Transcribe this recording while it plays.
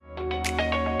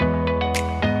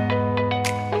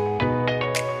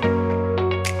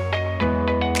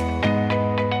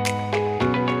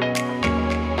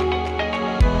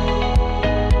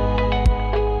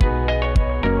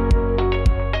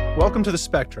Welcome to The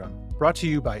Spectrum, brought to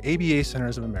you by ABA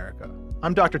Centers of America.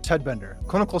 I'm Dr. Ted Bender,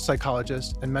 clinical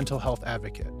psychologist and mental health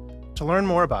advocate. To learn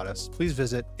more about us, please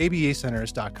visit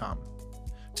abacenters.com.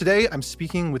 Today, I'm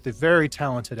speaking with the very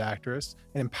talented actress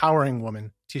and empowering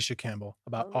woman, Tisha Campbell,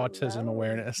 about autism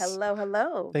awareness.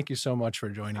 Hello. Thank you so much for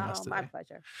joining us today. My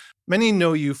pleasure. Many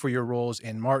know you for your roles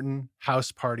in Martin,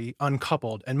 House Party,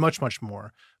 Uncoupled, and much, much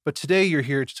more. But today you're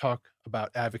here to talk about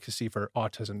advocacy for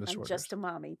autism disorders. I'm just a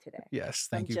mommy today. Yes,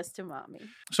 thank you. I'm just a mommy.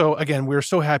 So again, we're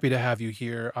so happy to have you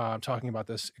here talking about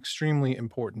this extremely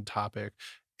important topic.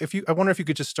 I wonder if you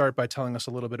could just start by telling us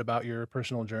a little bit about your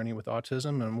personal journey with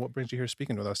autism and what brings you here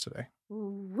speaking with us today.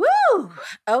 Woo!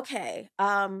 Okay.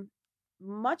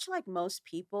 Much like most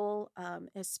people,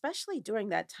 especially during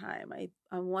that time,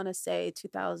 I want to say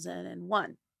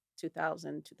 2001,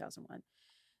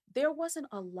 there wasn't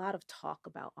a lot of talk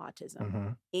about autism. Mm-hmm.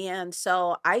 And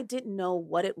so I didn't know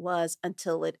what it was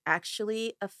until it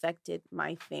actually affected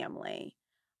my family.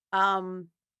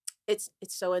 It's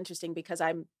so interesting because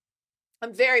I'm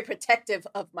very protective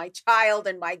of my child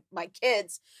and my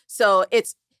kids. So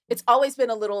it's always been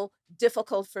a little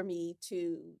difficult for me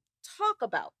to talk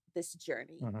about this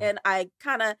journey. Mm-hmm. And I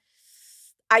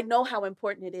know how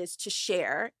important it is to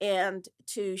share and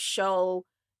to show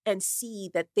and see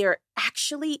that there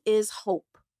actually is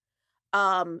hope,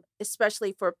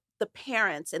 especially for the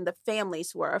parents and the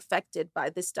families who are affected by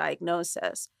this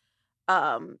diagnosis.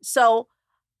 So,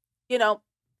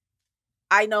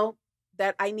 I know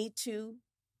that I need to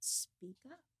speak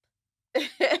up.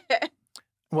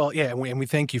 Well, yeah, and we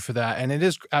thank you for that. And it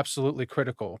is absolutely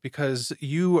critical because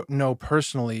you know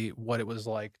personally what it was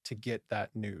like to get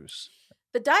that news.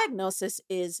 The diagnosis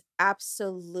is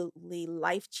absolutely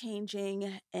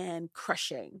life-changing and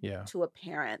crushing to a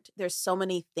parent. There's so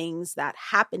many things that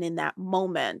happen in that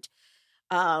moment.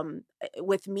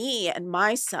 With me and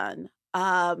my son,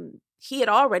 he had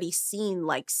already seen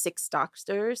like 6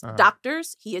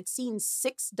 doctors. He had seen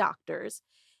 6 doctors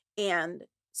and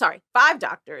 5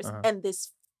 doctors. And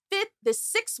this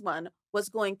 6th one was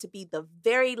going to be the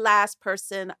very last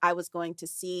person I was going to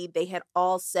see. They had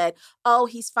all said, oh,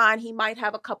 he's fine. He might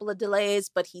have a couple of delays,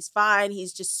 but he's fine.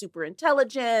 He's just super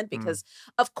intelligent because,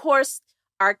 of course,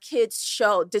 our kids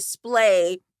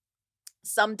display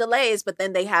some delays, but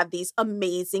then they have these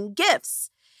amazing gifts.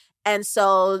 And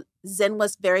so Zen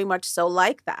was very much so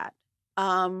like that.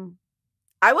 I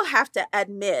will have to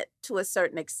admit to a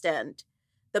certain extent,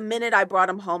 the minute I brought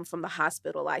him home from the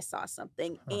hospital, I saw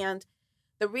something. And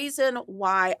the reason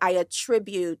why I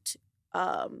attribute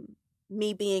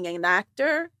me being an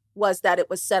actor was that it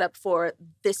was set up for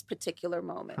this particular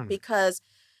moment. Because,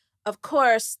 of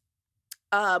course,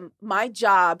 my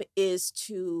job is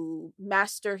to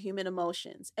master human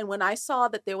emotions. And when I saw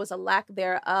that there was a lack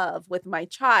thereof with my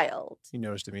child. You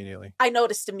noticed immediately. I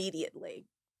noticed immediately.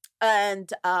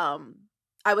 And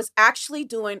I was actually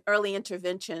doing early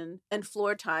intervention and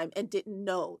floor time and didn't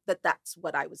know that that's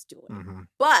what I was doing. Mm-hmm.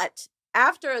 But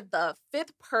after the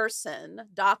 5th person,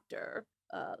 doctor,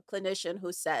 clinician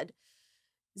who said,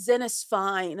 Zen is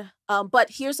fine,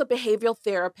 but here's a behavioral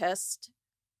therapist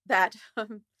that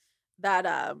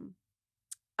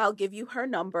I'll give you her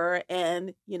number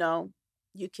and,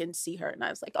 you can see her. And I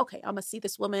was like, okay, I'm going to see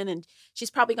this woman and she's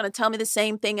probably going to tell me the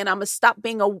same thing. And I'm going to stop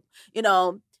being a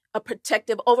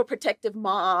overprotective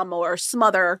mom or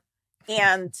smother.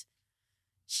 And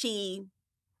she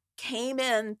came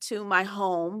into my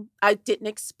home. I didn't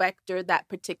expect her that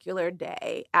particular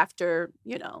day after,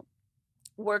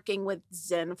 working with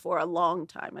Zen for a long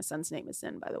time. My son's name is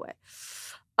Zen, by the way.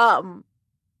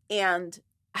 And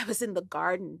I was in the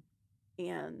garden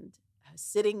and I was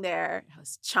sitting there. I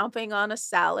was chomping on a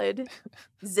salad.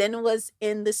 Zen was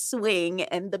in the swing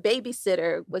and the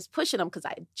babysitter was pushing him because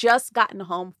I had just gotten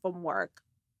home from work.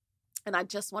 And I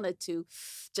just wanted to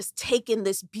just take in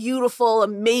this beautiful,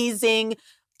 amazing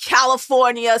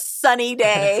California sunny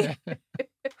day.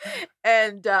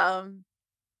 And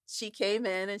she came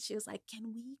in and she was like,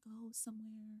 can we go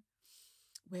somewhere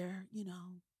where,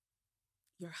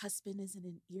 your husband isn't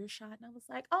in earshot? And I was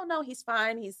like, oh no, he's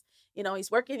fine. He's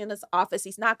working in his office.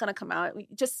 He's not going to come out.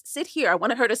 Just sit here. I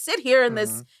wanted her to sit here in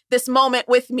this moment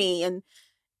with me.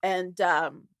 And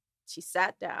she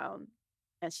sat down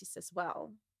and she says,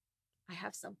 well, I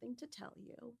have something to tell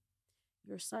you.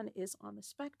 Your son is on the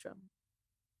spectrum.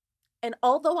 And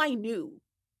although I knew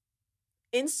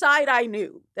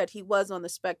that he was on the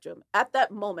spectrum, at that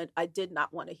moment, I did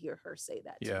not want to hear her say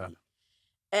that to me.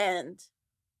 And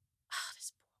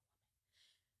this poor woman.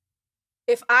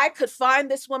 If I could find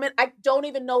this woman, I don't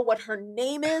even know what her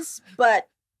name is, but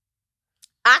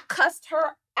I cussed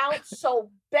her out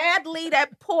so badly,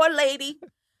 that poor lady.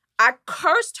 I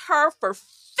cursed her for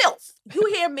filth.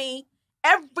 You hear me?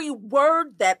 Every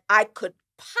word that I could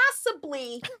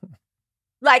possibly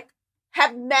like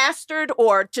have mastered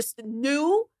or just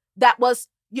knew that was,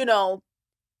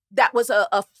 that was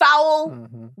a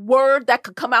foul word that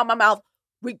could come out of my mouth,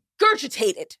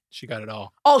 regurgitated. She got it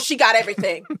all. Oh, she got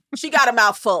everything. She got a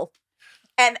mouthful.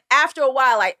 And after a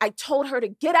while, I told her to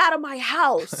get out of my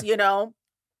house,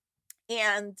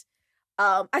 And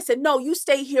I said, no, you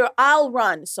stay here. I'll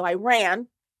run. So I ran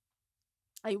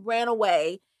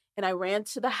away and I ran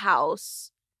to the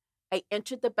house. I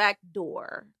entered the back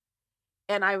door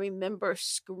and I remember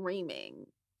screaming.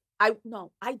 I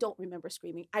don't remember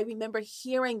screaming. I remember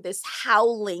hearing this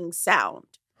howling sound.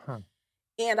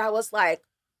 And I was like,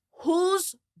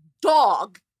 whose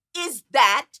dog is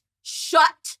that?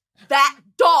 Shut that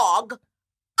dog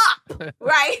up,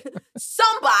 right?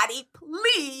 Somebody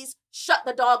please shut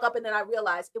the dog up. And then I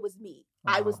realized it was me.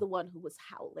 I was the one who was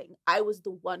howling. I was the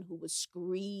one who was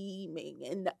screaming.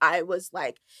 And I was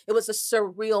like, it was a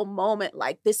surreal moment.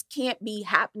 Like, this can't be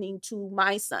happening to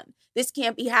my son. This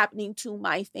can't be happening to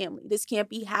my family. This can't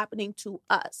be happening to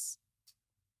us.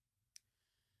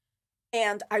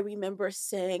 And I remember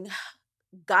saying,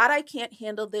 God, I can't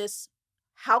handle this.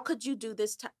 How could you do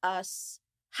this to us?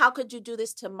 How could you do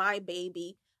this to my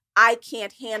baby? I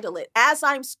can't handle it. As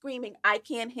I'm screaming, I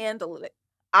can't handle it.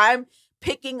 I'm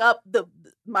picking up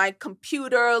my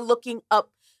computer, looking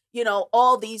up,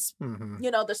 all these,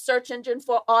 the search engine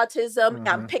for autism.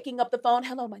 I'm picking up the phone.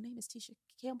 Hello, my name is Tisha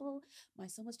Campbell. My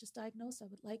son was just diagnosed. I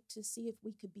would like to see if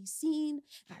we could be seen.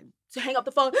 I hang up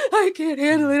the phone. I can't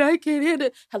handle it. I can't handle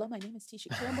it. Hello, my name is Tisha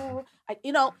Campbell.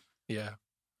 Yeah.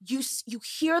 You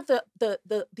hear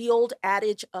the old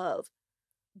adage of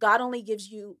God only gives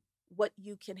you what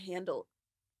you can handle.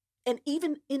 And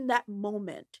even in that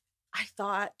moment, I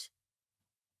thought,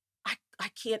 I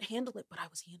can't handle it, but I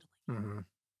was handling it.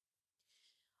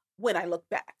 When I look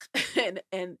back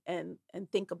and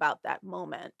think about that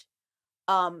moment.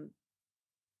 And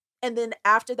then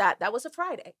after that was a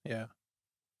Friday. Yeah.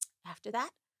 After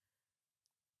that,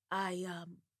 I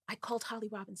called Holly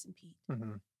Robinson Peete.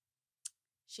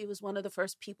 She was one of the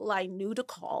first people I knew to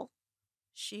call.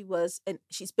 She's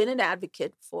been an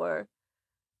advocate for,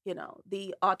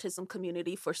 the autism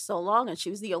community for so long. And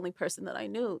she was the only person that I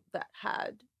knew that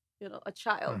had, a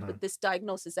child with this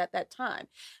diagnosis at that time,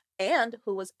 and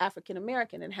who was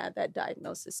African-American and had that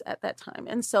diagnosis at that time.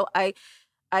 And so I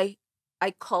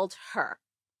called her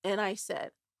and I said,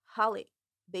 Holly,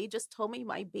 they just told me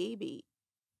my baby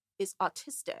is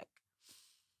autistic.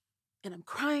 And I'm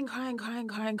crying.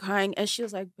 And she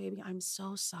was like, baby, I'm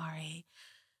so sorry.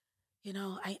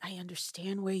 I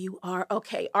understand where you are.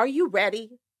 Okay, are you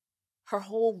ready? Her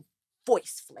whole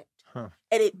voice flipped. And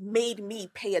it made me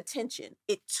pay attention.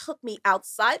 It took me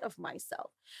outside of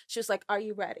myself. She was like, are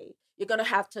you ready? You're going to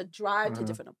have to drive to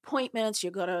different appointments.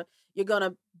 You're going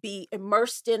to be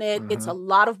immersed in it. It's a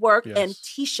lot of work. Yes. And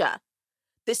Tisha,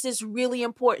 this is really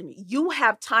important. You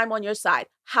have time on your side.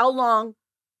 How long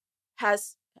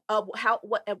has, at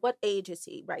what age is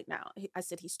he right now? I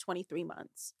said, he's 23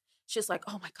 months. She's like,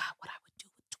 oh my God, what I would do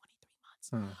with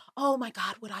 23 months. Oh my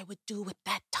God, what I would do with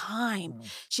that time.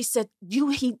 She said,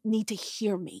 you need to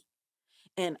hear me.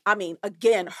 And I mean,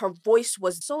 again, her voice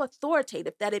was so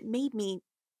authoritative that it made me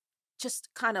just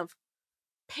kind of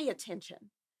pay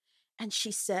attention. And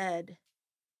she said,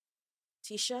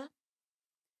 Tisha,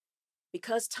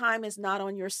 because time is not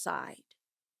on your side.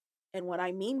 And what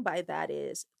I mean by that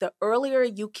is the earlier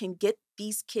you can get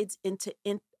these kids into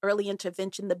early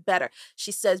intervention, the better.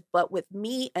 She says, but with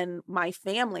me and my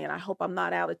family, and I hope I'm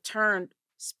not out of turn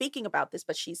speaking about this,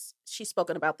 but she's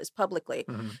spoken about this publicly.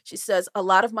 She says, a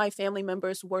lot of my family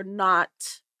members were not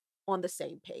on the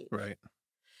same page. Right.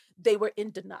 They were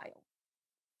in denial.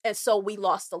 And so we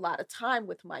lost a lot of time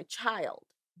with my child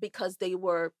because they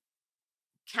were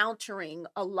countering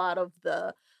a lot of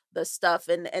the stuff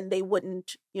and they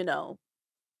wouldn't,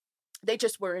 they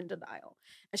just were in denial.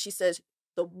 And she says,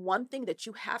 the one thing that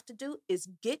you have to do is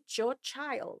get your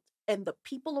child and the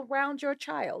people around your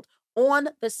child on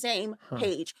the same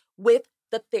page with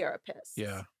the therapist.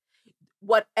 Yeah.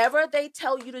 Whatever they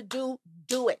tell you to do,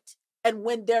 do it. And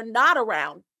when they're not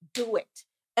around, do it.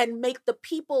 And make the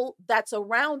people that's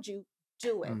around you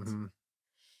do it.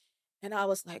 And I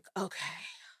was like, okay,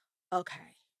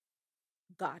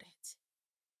 got it.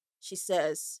 She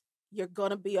says, you're going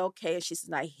to be okay. And she says,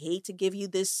 I hate to give you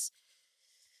this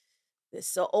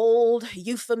old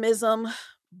euphemism,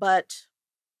 but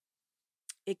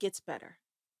it gets better.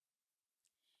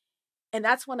 And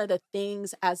that's one of the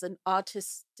things as an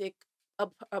autistic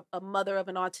a mother of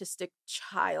an autistic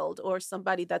child or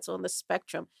somebody that's on the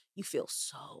spectrum, you feel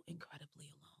so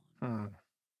incredibly alone.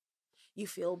 You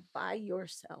feel by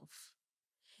yourself.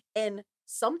 And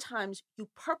sometimes you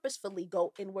purposefully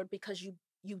go inward because you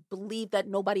believe that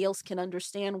nobody else can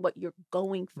understand what you're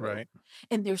going through. Right.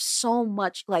 And there's so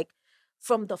much, like,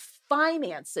 from the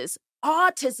finances,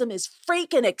 autism is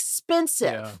freaking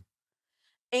expensive.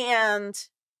 Yeah. And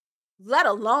let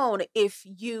alone if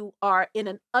you are in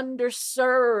an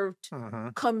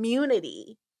underserved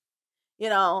community, you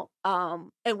know,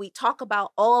 and we talk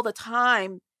about all the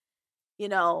time, you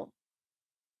know,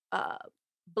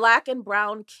 Black and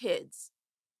brown kids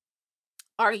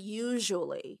are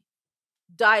usually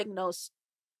diagnosed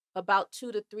about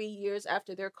 2 to 3 years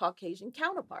after their Caucasian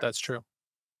counterparts. That's true.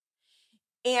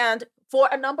 And for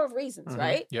a number of reasons,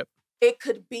 right? Yep. It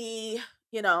could be,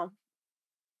 you know,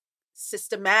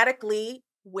 systematically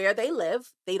where they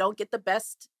live. They don't get the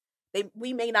best.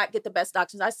 We may not get the best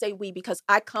doctors. I say we because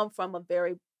I come from a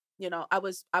very, you know, I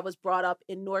was brought up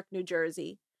in Newark, New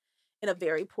Jersey, in a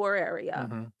very poor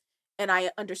area, and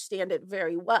I understand it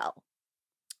very well.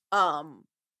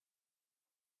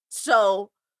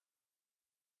 So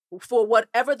for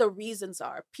whatever the reasons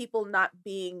are, people not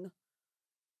being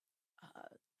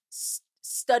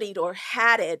studied or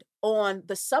hatted on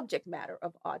the subject matter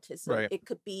of autism. Right. It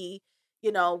could be,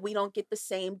 you know, we don't get the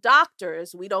same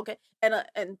doctors. We don't get,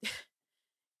 and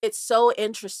it's so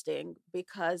interesting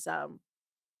because I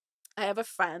have a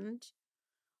friend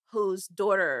whose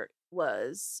daughter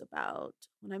was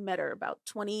when I met her, about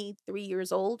 23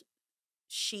 years old.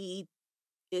 She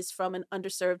is from an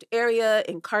underserved area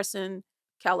in Carson,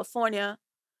 California.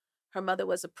 Her mother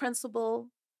was a principal,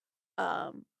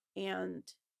 and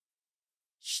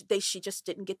she just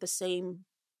didn't get the same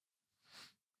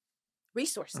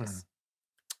resources.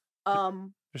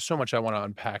 There's so much I want to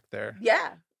unpack there.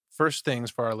 Yeah. First things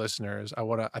for our listeners,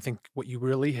 I think what you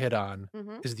really hit on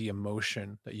is the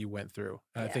emotion that you went through.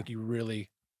 And I think you really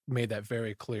made that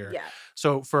very clear. Yeah.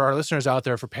 So for our listeners out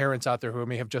there, for parents out there who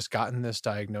may have just gotten this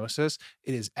diagnosis,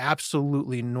 it is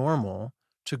absolutely normal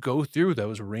to go through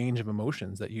those range of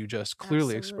emotions that you just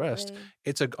clearly expressed.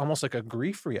 It's almost like a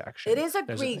grief reaction. It is a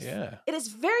grief. It is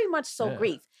very much so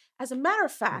grief. As a matter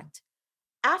of fact,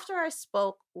 after I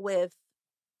spoke with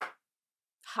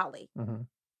Holly,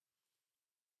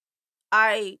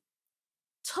 I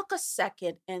took a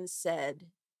second and said,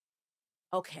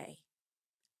 okay,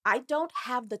 I don't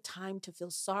have the time to feel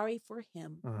sorry for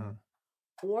him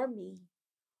or me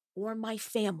or my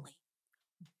family,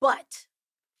 but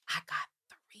I got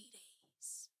 3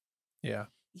 days. Yeah.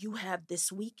 You have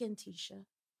this weekend, Tisha,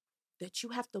 that you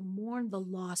have to mourn the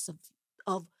loss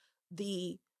of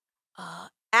the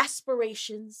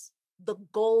aspirations, the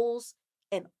goals,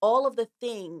 and all of the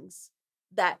things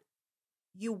that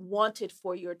you wanted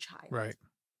for your child. Right.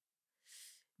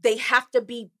 They have to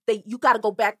be, you got to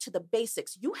go back to the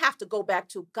basics. You have to go back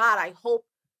to, God, I hope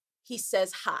he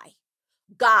says hi.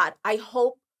 God, I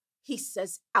hope he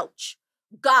says ouch.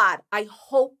 God, I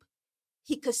hope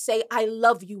he could say, I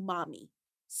love you, mommy.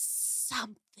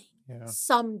 Something,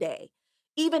 someday.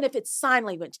 Even if it's sign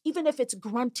language, even if it's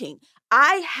grunting.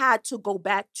 I had to go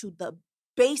back to the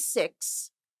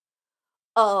basics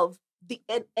of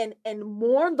and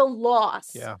mourn the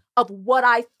loss of what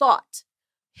I thought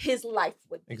his life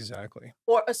would be. Exactly.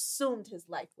 Or assumed his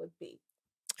life would be.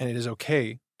 And it is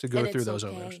okay to go through those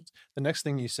emotions. The next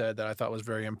thing you said that I thought was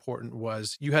very important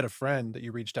was you had a friend that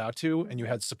you reached out to and you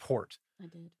had support. I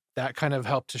did. That kind of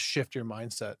helped to shift your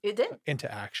mindset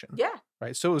into action. Yeah.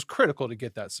 Right. So it was critical to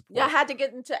get that support. Yeah, I had to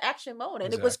get into action mode.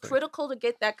 And it was critical to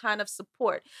get that kind of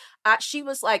support. She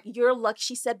was like, you're lucky.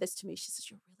 She said this to me. She says,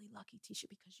 you're really lucky, Tisha,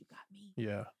 because you got me.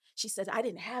 Yeah. She said, I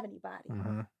didn't have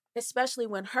anybody. Especially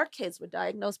when her kids were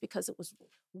diagnosed, because it was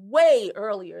way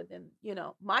earlier than, you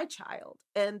know, my child.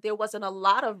 And there wasn't a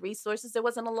lot of resources. There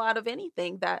wasn't a lot of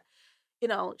anything that, you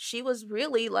know, she was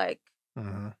really like,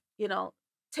 you know,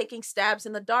 taking stabs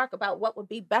in the dark about what would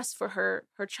be best for her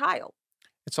child.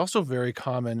 It's also very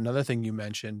common. Another thing you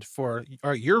mentioned all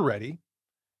right, you're ready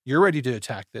to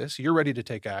attack this. You're ready to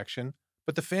take action,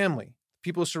 but the family,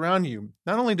 people surround you,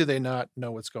 not only do they not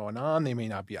know what's going on, they may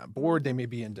not be on board, they may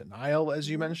be in denial, as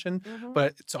you mentioned,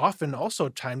 but it's often also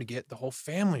time to get the whole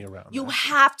family around. You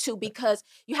have to, because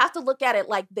you have to look at it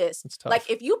like this. It's tough. Like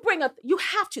if you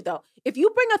have to though, if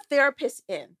you bring a therapist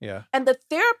in and the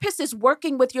therapist is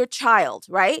working with your child,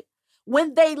 right?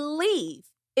 When they leave,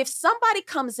 if somebody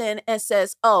comes in and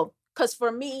says, oh, because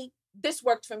for me, this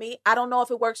worked for me. I don't know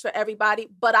if it works for everybody,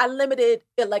 but I limited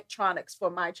electronics for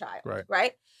my child,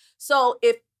 right? So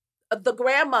if the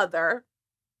grandmother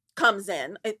comes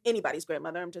in, anybody's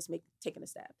grandmother, I'm just taking a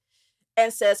stab,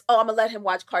 and says, oh, I'm going to let him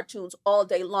watch cartoons all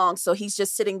day long. So he's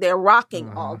just sitting there rocking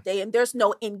all day and there's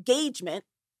no engagement.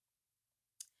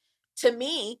 To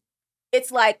me,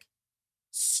 it's like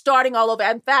starting all over.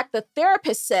 In fact, the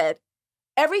therapist said,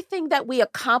 everything that we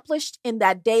accomplished in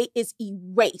that day is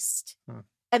erased.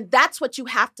 And that's what you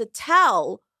have to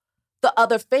tell the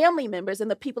other family members and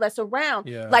the people that's around.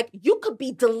 Yeah. Like, you could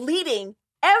be deleting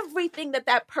everything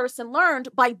that person learned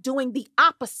by doing the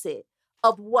opposite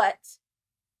of what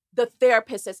the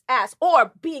therapist has asked,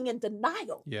 or being in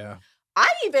denial. Yeah.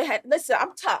 I even had, listen,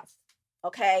 I'm tough,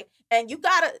 okay? And you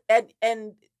gotta,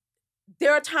 and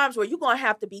there are times where you're gonna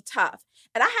have to be tough.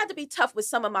 And I had to be tough with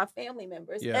some of my family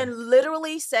members and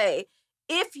literally say,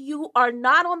 if you are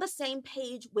not on the same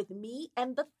page with me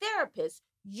and the therapist,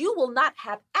 you will not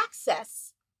have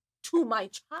access to my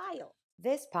child.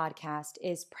 This podcast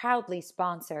is proudly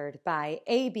sponsored by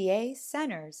ABA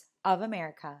Centers of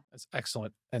America. That's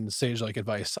excellent and sage-like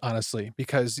advice, honestly,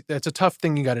 because it's a tough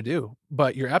thing you got to do.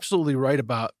 But you're absolutely right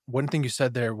about one thing you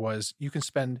said there was you can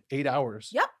spend 8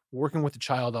 hours working with the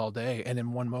child all day, and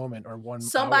in one moment or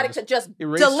somebody hours, could just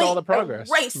erase delete all the progress.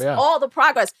 All the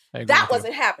progress. That with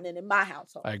wasn't happening in my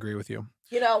household. I agree with you.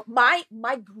 You know, my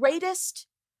greatest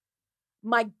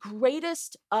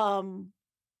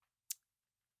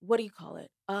what do you call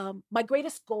it? My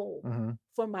greatest goal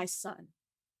for my son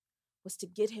was to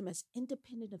get him as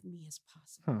independent of me as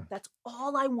possible. That's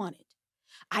all I wanted.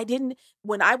 I didn't,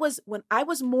 when I was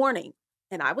mourning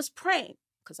and I was praying,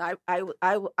 because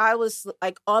I was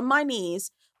like on my knees,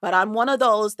 but I'm one of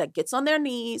those that gets on their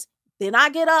knees, then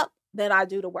I get up, then I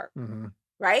do the work,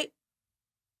 right?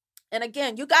 And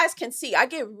again, you guys can see, I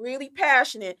get really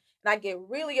passionate and I get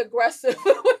really aggressive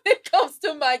when it comes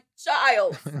to my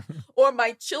child or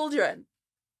my children.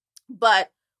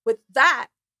 But with that,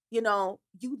 you know,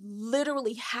 you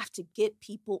literally have to get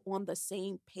people on the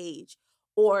same page,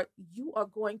 or you are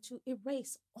going to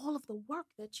erase all of the work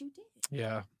that you did.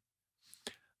 Yeah.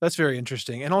 That's very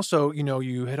interesting. And also, you know,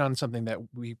 you hit on something that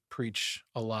we preach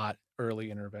a lot,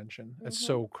 early intervention. It's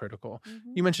so critical.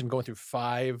 You mentioned going through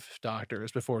 5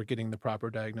 doctors before getting the proper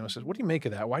diagnosis. What do you make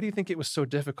of that? Why do you think it was so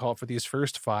difficult for these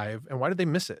first 5, and why did they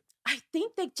miss it? I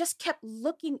think they just kept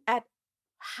looking at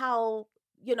how,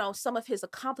 you know, some of his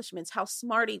accomplishments, how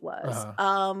smart he was.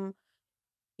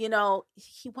 You know,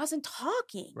 he wasn't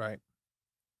talking. Right.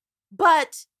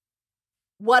 But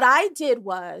what I did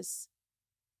was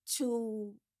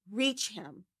to reach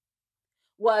him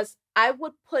was I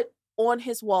would put on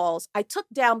his walls, I took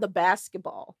down the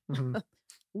basketball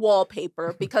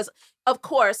wallpaper because, of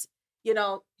course, you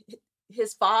know,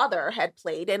 his father had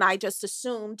played, and I just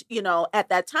assumed, you know, at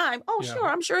that time, sure,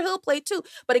 I'm sure he'll play too.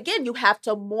 But again, you have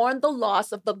to mourn the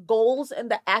loss of the goals and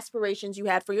the aspirations you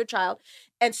had for your child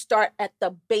and start at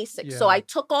the basics. So I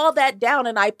took all that down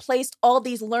and I placed all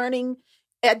these learning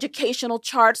educational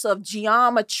charts of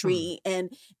geometry and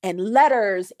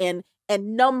letters and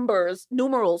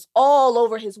numerals all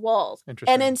over his walls.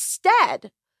 And instead,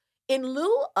 in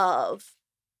lieu of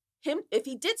him, if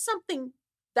he did something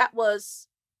that was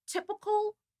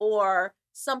typical or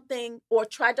something, or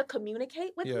tried to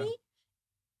communicate with me,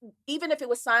 even if it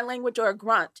was sign language or a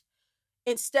grunt,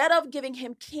 instead of giving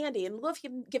him candy, in lieu of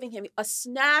giving him a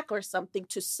snack or something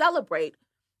to celebrate,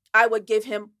 I would give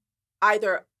him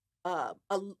either a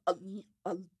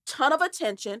ton of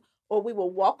attention, or we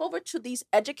will walk over to these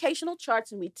educational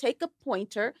charts and we take a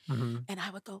pointer and I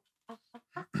would go,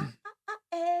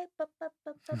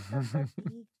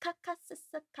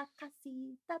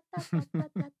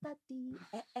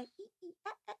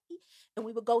 and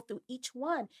we would go through each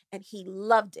one, and he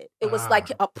loved it. It was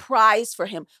like a prize for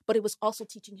him, but it was also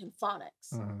teaching him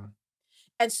phonics.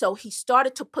 And so he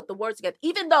started to put the words together,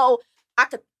 even though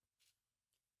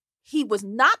he was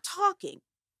not talking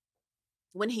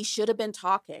when he should have been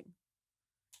talking.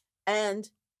 And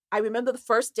I remember the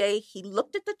first day he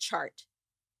looked at the chart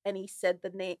and he said the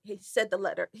name, he said the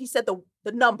letter, he said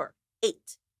the number 8,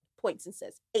 points and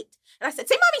says 8. And I said,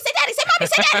 say mommy, say daddy, say mommy,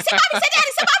 say daddy, say mommy, say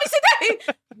daddy, say mommy, say daddy.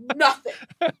 Nothing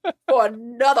for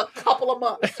another couple of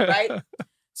months, right?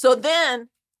 So then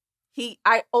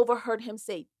I overheard him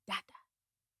say, Dada.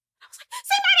 I was like,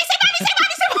 say mommy, say mommy, say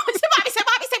mommy, say mommy, say mommy, say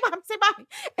mommy, say mommy, say mommy.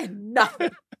 And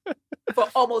nothing for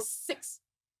almost 6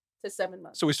 to 7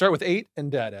 months. So we start with 8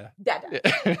 and Dada. Dada.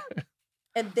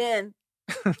 And then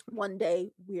one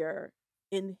day we're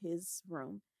in his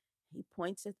room. He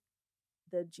points at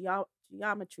the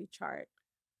geometry chart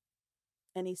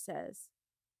and he says,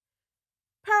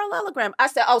 parallelogram. I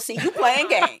said, oh, see, you playing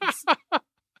games.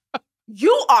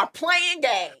 You are playing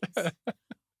games.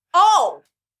 Oh,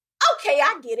 okay,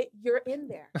 I get it. You're in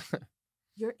there.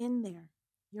 You're in there.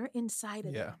 You're inside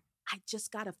of there. I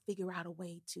just got to figure out a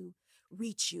way to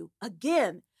reach you.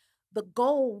 Again, the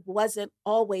goal wasn't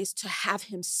always to have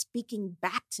him speaking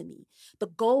back to me. The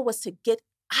goal was to get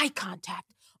eye contact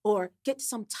or get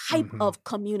some type of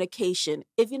communication.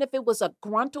 Even if it was a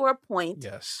grunt or a point,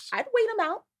 I'd wait him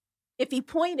out. If he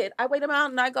pointed, I wait him out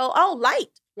and I go, oh,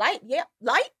 light, yeah,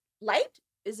 light.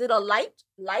 Is it a light?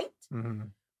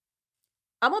 I'm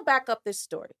going to back up this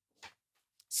story.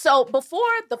 So before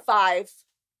the 5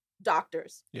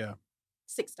 doctors,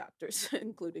 6 doctors,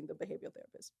 including the behavioral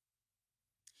therapist,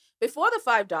 before the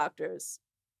 5 doctors,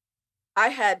 I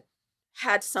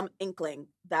had some inkling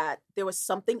that there was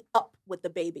something up with the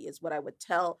baby, is what I would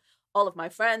tell all of my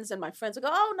friends. And my friends would go,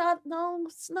 oh, no,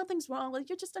 nothing's wrong. Like,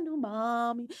 you're just a new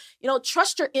mom. You know,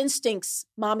 trust your instincts,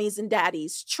 mommies and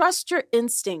daddies. Trust your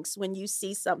instincts when you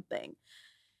see something.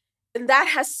 And that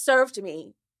has served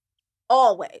me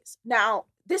always. Now,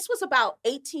 this was about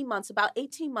 18 months. About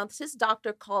 18 months, his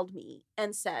doctor called me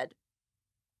and said,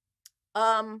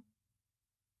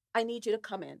 I need you to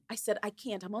come in. I said, I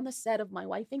can't. I'm on the set of My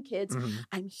Wife and Kids.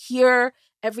 I'm here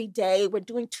every day. We're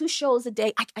doing 2 shows a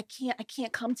day. I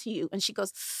can't come to you. And she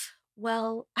goes,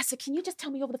 well, I said, can you just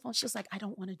tell me over the phone? She was like, I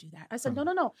don't want to do that. I said,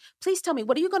 no. Please tell me.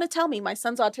 What are you going to tell me? My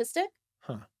son's autistic?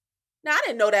 Now, I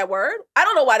didn't know that word. I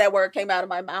don't know why that word came out of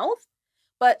my mouth.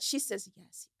 But she says,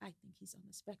 yes, I think he's on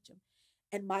the spectrum.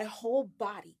 And my whole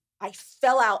body, I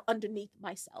fell out underneath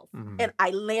myself and I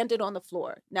landed on the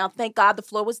floor. Now, thank God the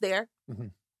floor was there.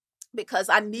 Because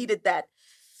I needed that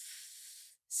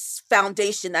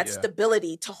foundation, that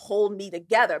stability to hold me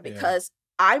together, because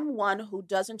I'm one who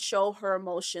doesn't show her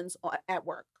emotions at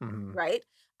work, right?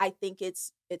 I think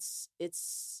it's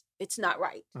not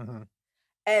right.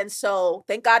 And so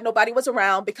thank God nobody was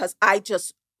around, because I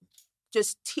just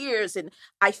tears and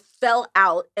I fell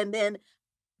out. And then,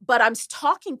 but I'm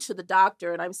talking to the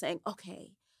doctor and I'm saying,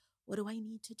 okay, what do I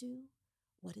need to do?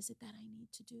 What is it that I need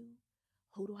to do?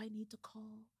 Who do I need to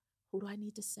call? Who do I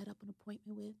need to set up an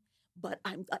appointment with? But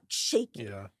I'm like shaking.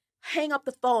 Hang up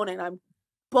the phone and I'm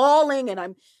bawling and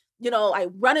I'm, I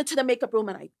run into the makeup room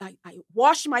and I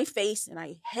wash my face and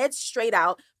I head straight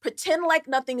out, pretend like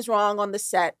nothing's wrong on the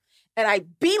set. And I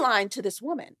beeline to this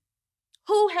woman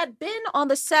who had been on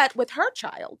the set with her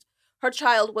child. Her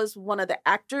child was one of the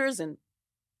actors and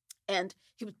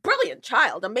he was a brilliant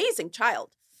child, amazing child.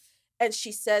 And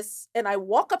she says, and I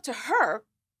walk up to her.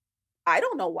 I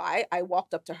don't know why I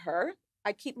walked up to her.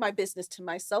 I keep my business to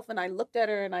myself. And I looked at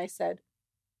her and I said,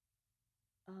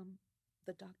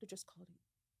 the doctor just called you.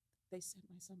 They said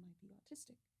my son might be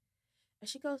autistic. And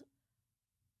she goes,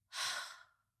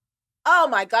 oh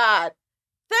my God.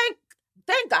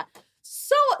 Thank God.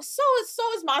 So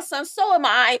is my son. So am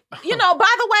I. By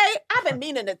the way, I've been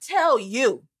meaning to tell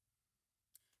you.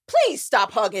 Please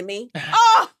stop hugging me.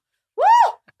 Oh, woo!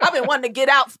 I've been wanting to get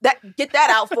that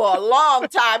out for a long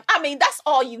time. I mean, that's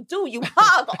all you do. You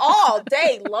hug all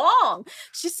day long.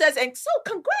 She says, and so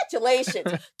congratulations.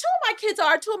 2 of my kids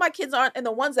are, 2 of my kids aren't. And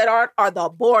the ones that aren't are the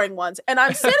boring ones. And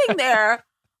I'm sitting there,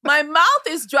 my mouth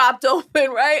is dropped open,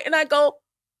 right? And I go,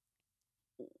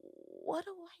 what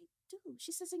do I do?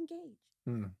 She says, engage.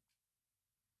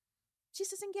 She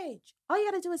says, engage. All you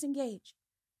got to do is engage.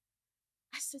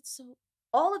 I said, so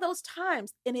all of those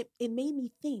times, and it made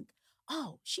me think,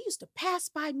 oh, she used to pass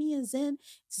by me and Zen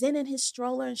in his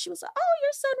stroller, and she was like, oh,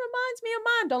 your son reminds me of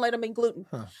mine. Don't let him eat gluten.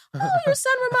 Oh, your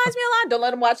son reminds me of mine. Don't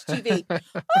let him watch TV. Oh,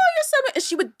 your son. And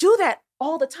she would do that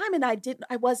all the time, and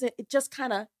it just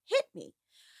kind of hit me.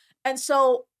 And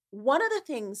so one of the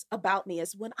things about me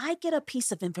is when I get a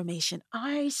piece of information,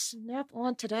 I snap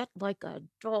onto that like a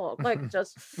dog.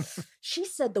 She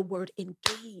said the word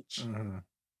engage.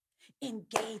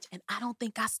 Engage. And I don't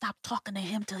think I stopped talking to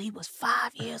him till he was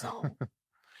 5 years old.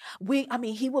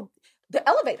 He would, the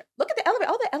elevator, look at the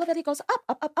elevator. Oh, the elevator goes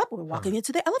up. We're walking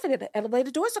into the elevator. The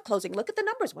elevator doors are closing. Look at the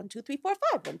numbers. 1, 2, 3, 4,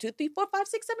 5. 1, 2, 3, 4, 5,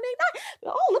 6, 7, 8,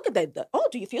 9. Oh, look at that. Oh,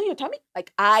 do you feel your tummy?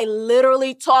 Like, I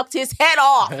literally talked his head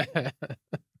off.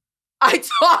 I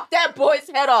talked that boy's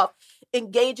head off.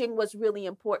 Engaging was really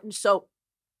important. So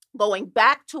going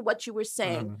back to what you were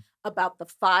saying about the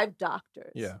 5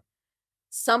 doctors.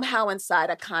 Somehow inside,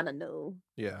 I kind of knew.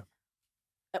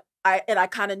 I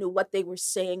kind of knew what they were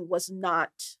saying was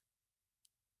not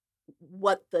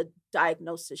what the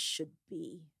diagnosis should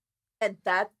be. And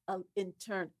that, in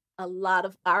turn, a lot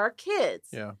of our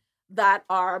kids that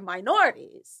are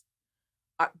minorities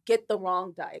get the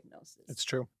wrong diagnosis. It's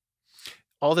true.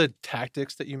 All the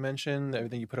tactics that you mentioned,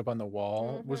 everything you put up on the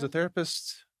wall, was the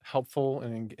therapist helpful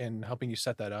in helping you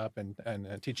set that up and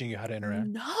teaching you how to interact?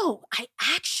 No, I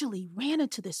actually ran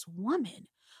into this woman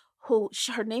who,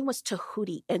 her name was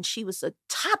Tahuti, and she was a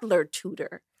toddler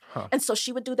tutor. Huh. And so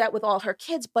she would do that with all her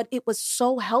kids, but it was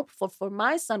so helpful for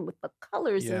my son with the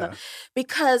colors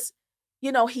because,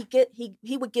 you know, he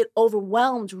would get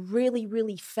overwhelmed really,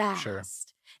 really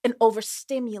fast and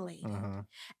overstimulated.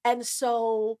 And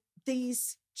so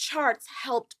these charts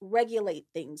helped regulate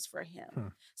things for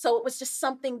him. So it was just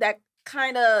something that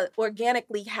kind of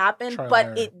organically happened,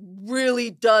 but it really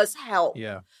does help.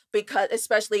 Because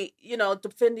especially, you know,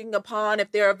 depending upon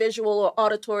if they're a visual or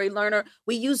auditory learner,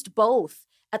 we used both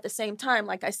at the same time.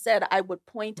 Like I said, I would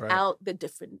point out the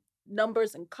different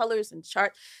numbers and colors and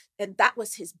charts, and that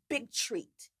was his big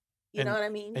treat. You know what I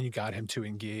mean? And you got him to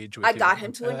engage with I got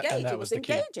him to engage. It was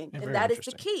engaging. And that is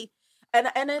the key. And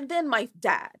then my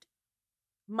dad.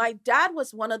 My dad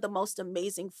was one of the most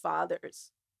amazing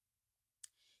fathers.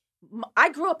 I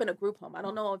grew up in a group home. I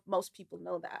don't know if most people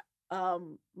know that.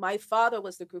 My father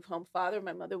was the group home father.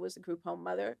 My mother was the group home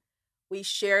mother. We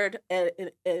shared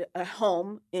a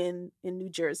home in New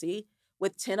Jersey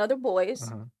with 10 other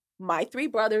boys, my 3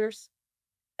 brothers,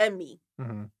 and me.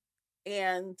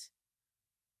 And,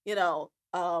 you know,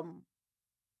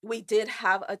 we did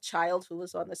have a child who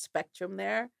was on the spectrum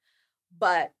there,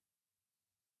 but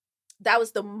that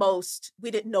was the most, we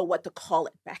didn't know what to call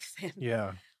it back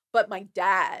then. But my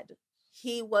dad,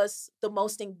 he was the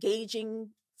most engaging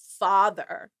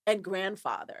father and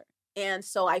grandfather. And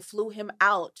so I flew him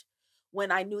out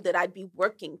when I knew that I'd be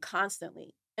working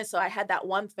constantly. And so I had that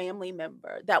one family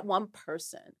member, that one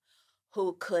person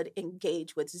who could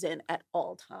engage with Zen at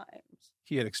all times.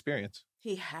 He had experience.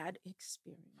 He had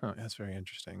experience. Oh, that's very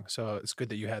interesting. So it's good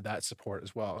that you had that support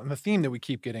as well. And the theme that we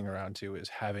keep getting around to is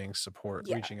having support,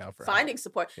 reaching out for finding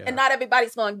support. And not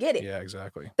everybody's going to get it. Yeah,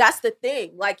 exactly. That's the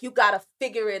thing. Like, you got to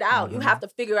figure it out. You have to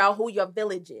figure out who your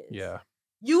village is.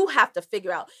 You have to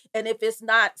figure out. And if it's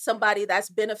not somebody that's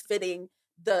benefiting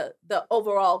the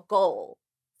overall goal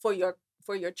for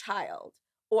your child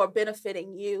or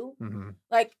benefiting you,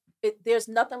 like, there's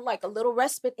nothing like a little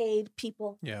respite aid,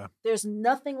 people. There's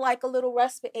nothing like a little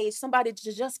respite aid. Somebody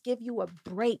to just give you a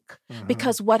break.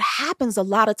 Because what happens a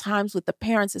lot of times with the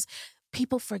parents is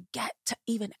people forget to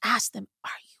even ask them, are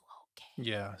you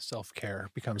okay? Self-care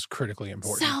becomes critically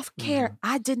important. Self-care.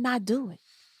 I did not do it.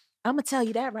 I'm going to tell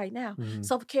you that right now.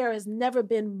 Self-care has never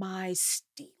been my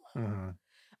stealer.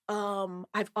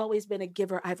 I've always been a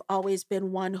giver. I've always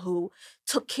been one who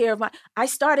took care of I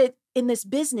started in this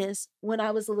business when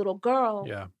I was a little girl,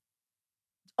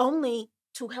 only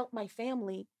to help my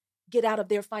family get out of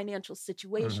their financial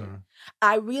situation.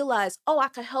 I realized, I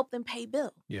could help them pay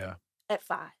bills at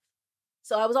 5.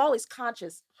 So I was always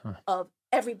conscious of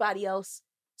everybody else,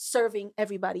 serving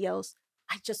everybody else.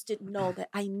 I just didn't know that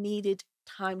I needed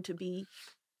time to be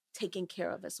taken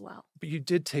care of as well. But you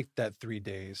did take that 3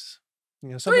 days. You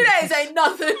know, 3 days ain't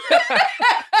nothing.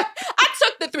 I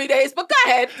took the 3 days, but go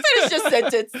ahead, finish your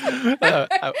sentence.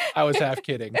 I was half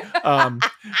kidding.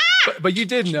 But you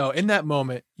did know in that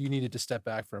moment you needed to step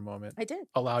back for a moment. I did.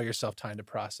 Allow yourself time to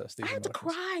process these emotions. I had to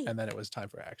cry. And then it was time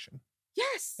for action.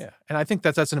 Yes. Yeah. And I think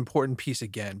that's an important piece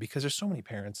again, because there's so many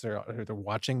parents that are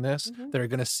watching this, that are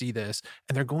going to see this,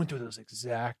 and they're going through those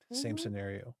exact same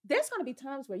scenario. There's going to be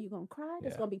times where you're going to cry.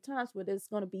 There's going to be times where there's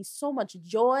going to be so much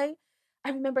joy. I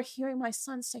remember hearing my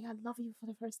son say, I love you for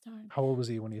the first time. How old was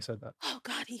he when he said that? Oh,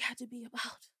 God, he had to be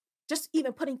about, just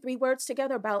even putting 3 words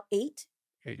together, about 8.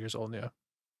 8 years old, yeah.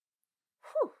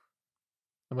 Whew.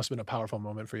 That must have been a powerful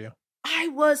moment for you.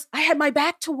 I had my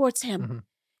back towards him.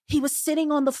 He was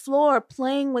sitting on the floor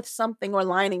playing with something or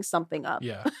lining something up.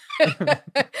 Yeah.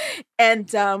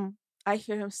 And I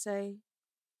hear him say,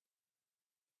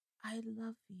 I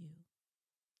love you.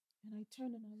 And I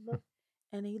turn and I look,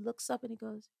 and he looks up and he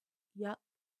goes, yep,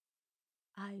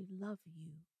 I love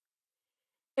you.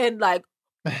 And like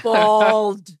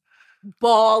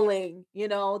bawling, you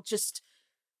know, just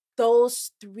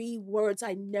those 3 words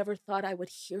I never thought I would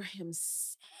hear him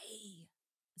say.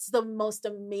 It's the most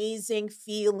amazing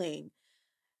feeling.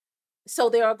 So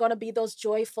there are going to be those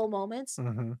joyful moments.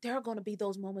 There are going to be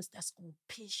those moments that's going to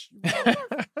piss you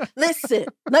off. Listen,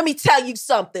 let me tell you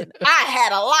something. I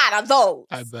had a lot of those.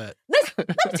 I bet. Listen,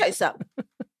 let me tell you something.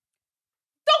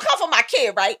 Don't come for my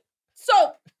kid, right?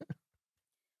 So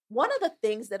one of the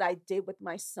things that I did with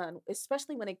my son,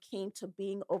 especially when it came to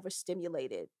being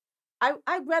overstimulated,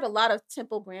 I read a lot of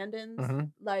Temple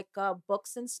Grandin's like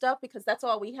books and stuff, because that's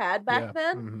all we had back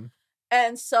then.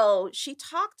 And so she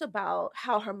talked about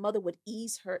how her mother would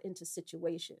ease her into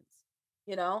situations,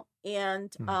 you know,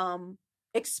 and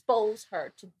expose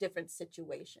her to different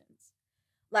situations.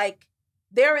 Like,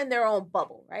 they're in their own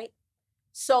bubble, right?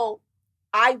 So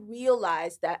I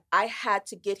realized that I had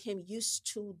to get him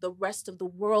used to the rest of the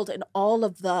world and all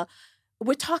of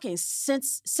we're talking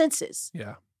senses.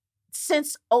 Yeah.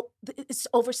 since it's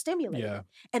overstimulated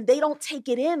and they don't take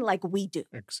it in like we do.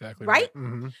 Exactly. Right?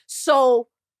 Mm-hmm. So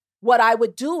what I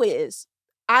would do is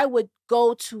I would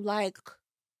go to like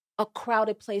a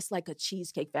crowded place like a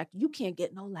Cheesecake Factory. You can't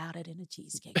get no louder than a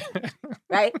Cheesecake Factory,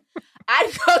 right?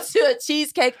 I'd go to a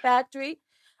Cheesecake Factory.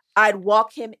 I'd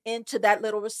walk him into that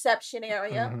little reception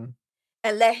area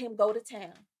and let him go to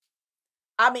town.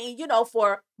 I mean,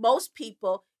 for most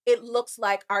people, it looks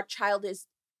like our child is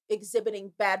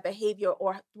exhibiting bad behavior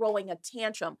or throwing a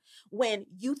tantrum. When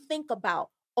you think about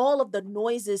all of the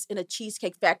noises in a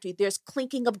Cheesecake Factory, there's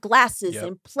clinking of glasses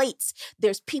and plates.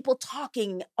 There's people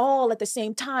talking all at the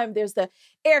same time. There's the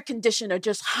air conditioner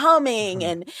just humming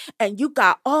and you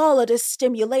got all of this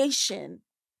stimulation.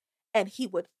 And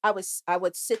I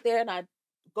would sit there and I'd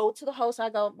go to the host. I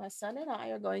go, my son and I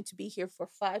are going to be here for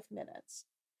 5 minutes.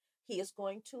 He is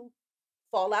going to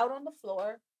fall out on the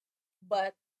floor,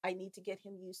 but I need to get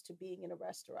him used to being in a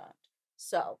restaurant.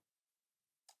 So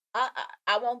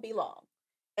I won't be long.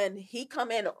 And he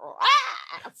come in,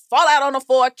 fall out on the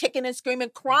floor, kicking and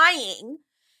screaming, crying.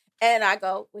 And I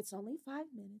go, it's only 5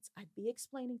 minutes. I'd be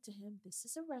explaining to him, this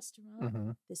is a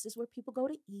restaurant. This is where people go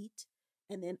to eat.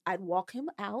 And then I'd walk him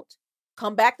out,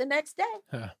 come back the next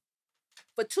day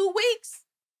for 2 weeks.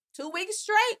 2 weeks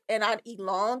straight, and I'd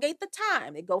elongate the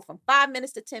time. It'd go from 5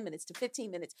 minutes to 10 minutes to 15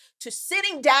 minutes to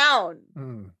sitting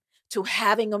down to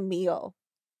having a meal.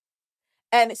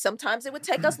 And sometimes it would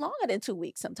take us longer than 2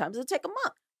 weeks. Sometimes it would take a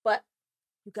month. But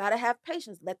you got to have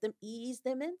patience. Let them ease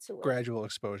them into it. Gradual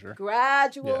exposure.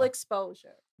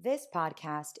 Exposure. This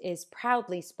podcast is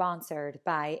proudly sponsored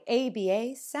by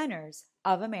ABA Centers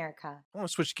of America. I want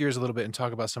to switch gears a little bit and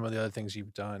talk about some of the other things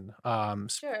you've done,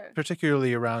 Sure.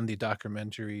 Particularly around the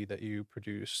documentary that you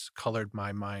produced, Colored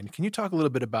My Mind. Can you talk a little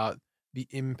bit about the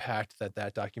impact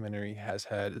that documentary has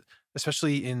had,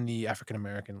 especially in the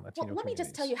African-American Latino Let me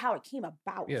just tell you how it came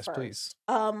about Yes, first. Please.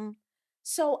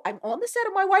 So I'm on the set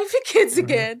of My Wife and Kids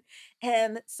again,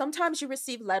 and sometimes you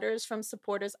receive letters from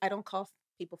supporters. I don't call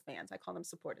people fans. I call them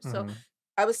supporters. So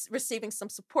I was receiving some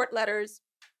support letters,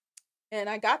 and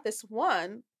I got this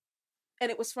one,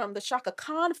 and it was from the Shaka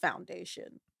Khan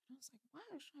Foundation. I was like, why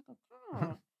is Shaka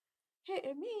Khan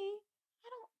hitting me? I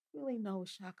don't really know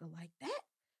Shaka like that.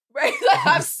 Right?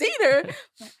 I've seen her, but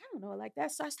I don't know her like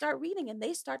that. So I start reading, and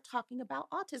they start talking about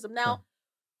autism. Now,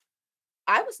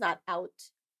 I was not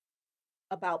out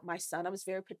about my son. I was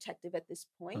very protective at this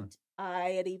point.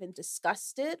 I had even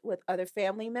discussed it with other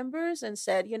family members and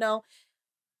said,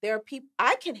 there are people,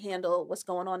 I can handle what's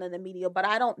going on in the media, but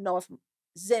I don't know if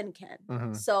Zen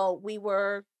can. So we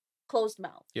were closed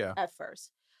mouth at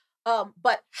first.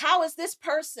 But how is this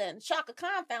person, Shaka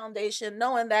Khan Foundation,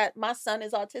 knowing that my son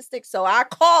is autistic? So I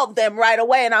called them right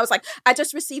away and I was like, I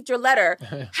just received your letter.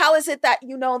 How is it that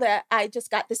you know that I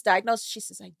just got this diagnosis? She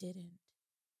says, I didn't.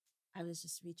 I was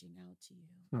just reaching out to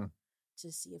you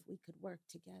to see if we could work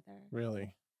together. Really?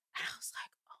 And I was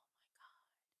like, oh my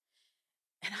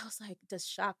God. And I was like, does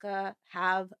Shaka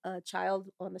have a child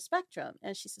on the spectrum?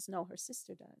 And she says, no, her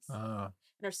sister does. And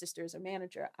her sister is a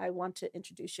manager. I want to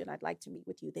introduce you and I'd like to meet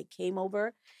with you. They came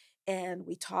over and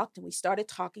we talked and we started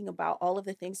talking about all of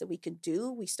the things that we could do.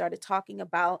 We started talking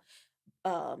about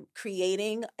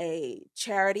creating a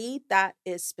charity that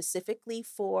is specifically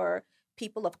for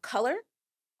people of color,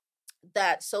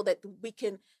 so that we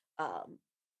can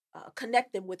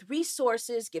connect them with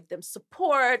resources, give them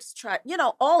supports, try,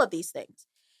 all of these things.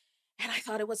 And I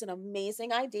thought it was an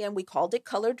amazing idea. And we called it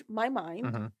Colored My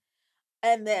Mind.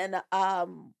 And then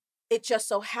it just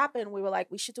so happened, we were like,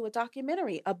 we should do a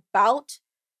documentary about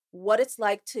what it's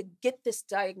like to get this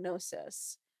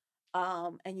diagnosis.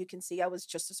 And you can see I was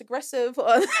just as aggressive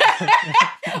in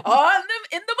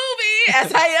the movie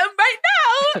as I am right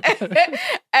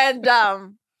now.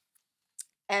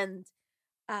 And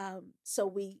so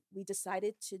we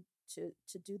decided to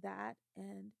do that,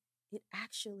 and it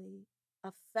actually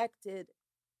affected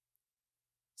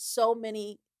so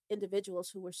many individuals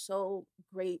who were so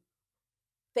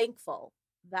grateful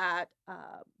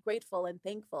and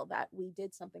thankful that we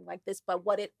did something like this. But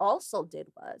what it also did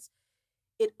was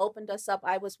it opened us up.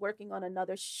 I was working on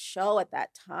another show at that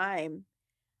time.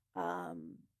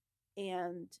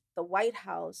 And the White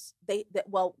House,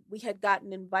 we had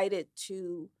gotten invited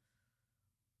to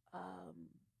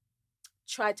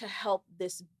try to help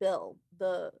this bill,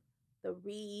 the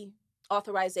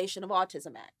Reauthorization of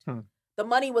Autism Act. The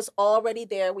money was already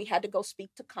there. We had to go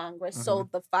speak to Congress. So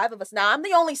the 5 of us, now I'm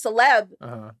the only celeb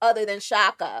other than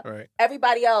Shaka. Right.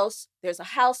 Everybody else, there's a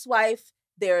housewife,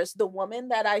 there's the woman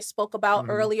that I spoke about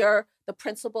earlier, the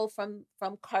principal from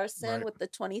Carson with the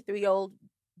 23-year-old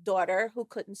daughter who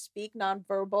couldn't speak,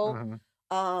 nonverbal.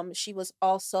 She was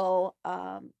also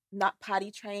not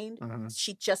potty trained. Mm-hmm.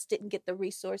 She just didn't get the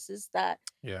resources that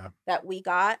we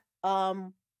got.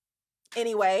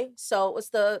 Anyway, so it was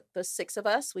the 6 of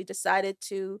us. We decided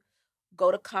to go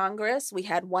to Congress. We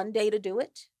had 1 day to do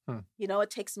it. You know, it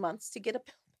takes months to get a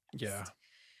bill passed.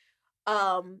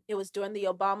 Yeah. It was during the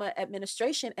Obama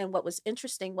administration, and what was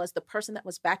interesting was the person that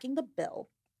was backing the bill,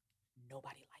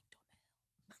 nobody liked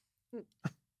him.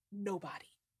 Nobody.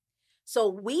 So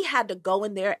we had to go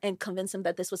in there and convince him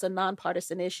that this was a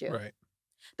nonpartisan issue. Right.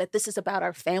 That this is about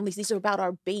our families. These are about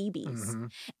our babies.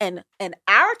 Mm-hmm. And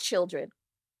our children,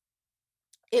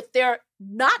 if they're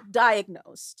not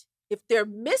diagnosed, if they're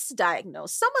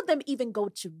misdiagnosed, some of them even go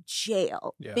to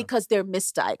jail because they're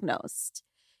misdiagnosed.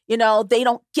 You know, they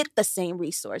don't get the same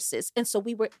resources. And so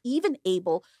we were even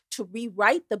able to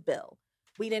rewrite the bill.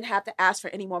 We didn't have to ask for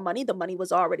any more money. The money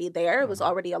was already there. It was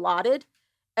already allotted.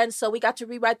 And so we got to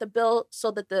rewrite the bill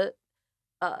so that the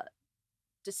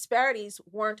disparities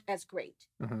weren't as great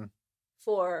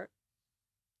for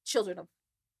children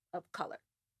of color.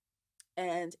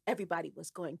 And everybody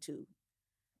was going to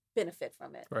benefit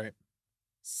from it. Right.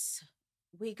 So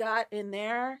we got in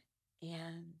there,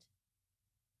 and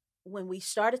when we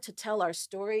started to tell our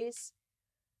stories,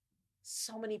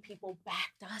 so many people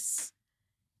backed us,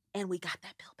 and we got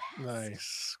that bill passed.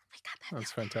 Nice. We got that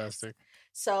That's bill fantastic. passed.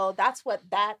 So that's what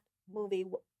that movie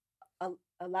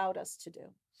allowed us to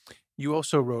do. You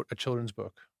also wrote a children's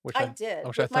book, which I did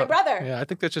with my brother. Yeah, I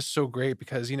think that's just so great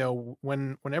because, you know,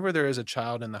 whenever there is a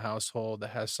child in the household that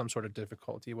has some sort of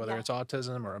difficulty, whether it's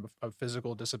autism or a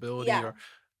physical disability, or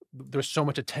there's so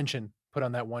much attention put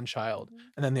on that one child.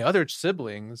 And then the other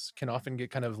siblings can often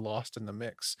get kind of lost in the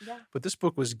mix. Yeah. But this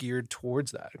book was geared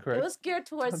towards that, correct? It was geared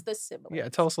towards the siblings. Yeah,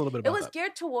 tell us a little bit about that. It was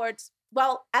geared towards,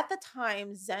 well, at the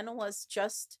time, Zen was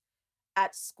just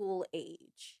at school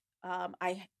age.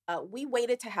 We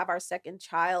waited to have our second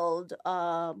child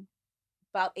about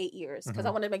 8 years because I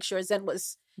wanted to make sure Zen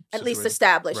was at least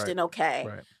established and okay.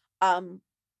 Right.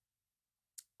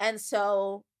 And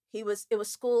so it was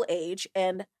school age,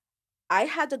 and I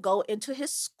had to go into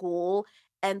his school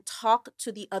and talk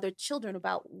to the other children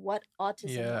about what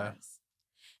autism was.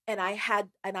 And I had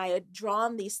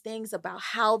drawn these things about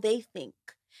how they think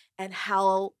and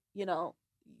how, you know,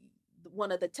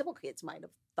 one of the typical kids might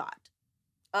have thought.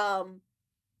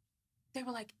 They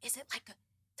were like, is it like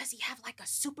does he have like a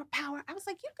superpower? I was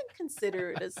like, you can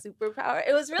consider it a superpower.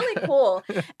 It was really cool.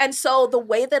 And so the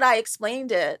way that I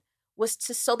explained it was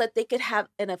so that they could have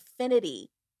an affinity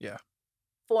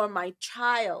for my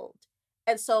child.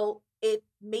 And so it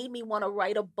made me want to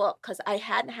write a book because I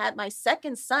hadn't had my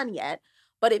second son yet,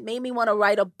 but it made me want to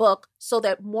write a book so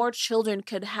that more children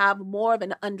could have more of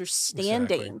an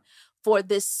understanding for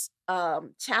this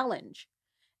challenge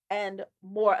and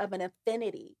more of an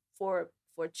affinity for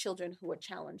children who are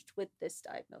challenged with this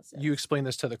diagnosis. You explained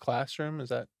this to the classroom? Is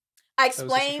that? I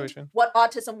explained what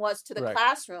autism was to the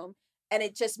classroom, and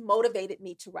it just motivated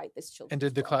me to write this children's And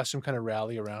did the book. classroom kind of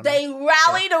rally around They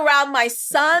rallied around my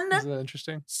son. Isn't that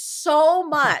interesting? So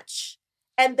much.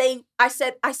 And I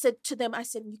said to them,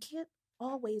 you can't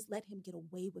always let him get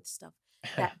away with stuff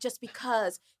that just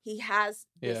because he has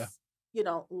this, you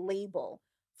know, label.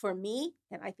 For me,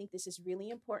 and I think this is really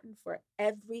important for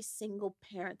every single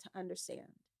parent to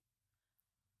understand,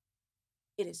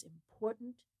 it is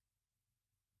important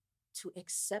to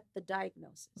accept the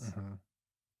diagnosis.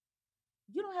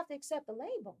 You don't have to accept the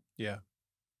label. Yeah.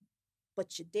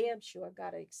 But you damn sure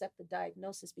got to accept the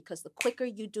diagnosis, because the quicker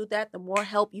you do that, the more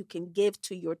help you can give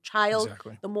to your child.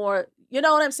 The more, you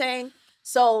know what I'm saying?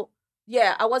 So,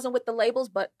 yeah, I wasn't with the labels,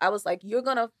 but I was like, you're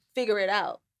going to figure it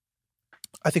out.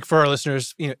 I think for our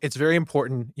listeners, you know, it's very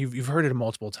important. You've heard it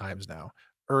multiple times now.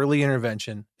 Early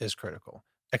intervention is critical.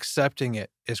 Accepting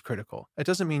it is critical. It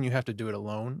doesn't mean you have to do it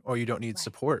alone or you don't need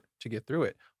support to get through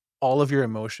it. All of your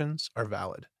emotions are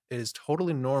valid. It is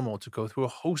totally normal to go through a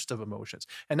host of emotions,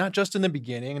 and not just in the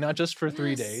beginning, not just for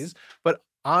 3 days, but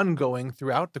ongoing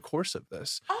throughout the course of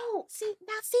this. Oh, see,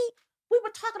 we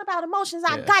were talking about emotions.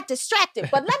 I got distracted,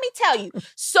 but let me tell you.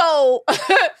 So at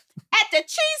the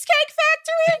Cheesecake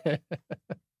Factory,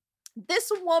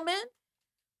 this woman,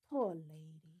 poor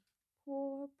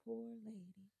lady.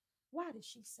 Why did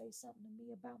she say something to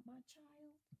me about my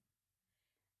child?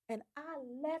 And I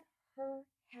let her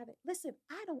have it. Listen,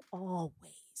 I don't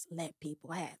always let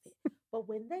people have it, but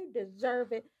when they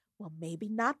deserve it, well, maybe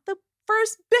not the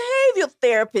first behavioral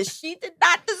therapist. She did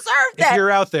not deserve that. If you're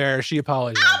out there, she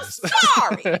apologizes.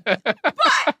 I'm sorry.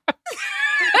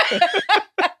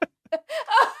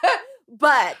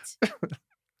 But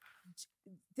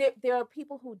there are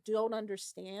people who don't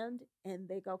understand, and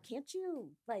they go, can't you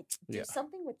do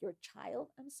something with your child?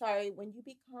 I'm sorry, when you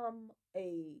become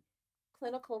a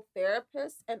clinical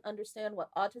therapist and understand what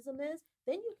autism is,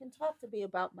 then you can talk to me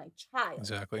about my child.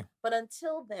 Exactly. But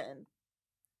until then,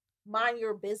 mind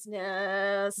your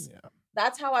business. Yeah.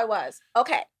 That's how I was.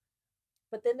 Okay.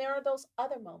 But then there are those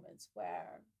other moments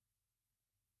where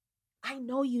I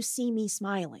know you see me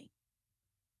smiling.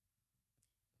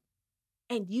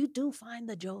 And you do find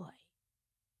the joy,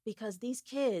 because these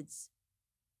kids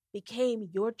became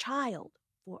your child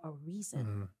for a reason.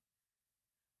 Mm-hmm.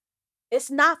 It's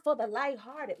not for the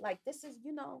lighthearted. Like, this is,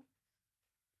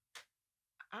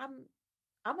 I'm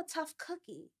a tough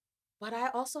cookie, but I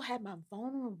also had my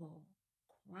vulnerable,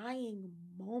 crying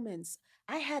moments.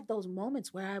 I had those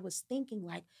moments where I was thinking,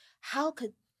 like,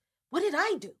 what did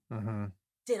I do? Mm-hmm.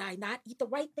 Did I not eat the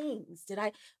right things?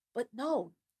 But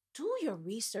no, do your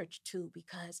research too,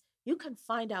 because you can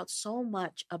find out so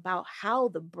much about how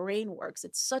the brain works.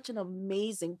 It's such an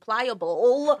amazing,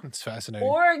 pliable, it's fascinating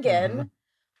organ, mm-hmm.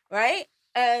 right?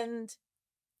 And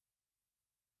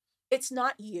it's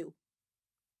not you.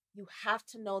 You have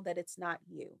to know that it's not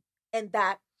you, and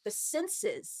that the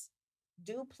senses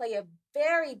do play a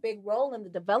very big role in the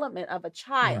development of a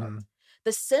child. Mm-hmm.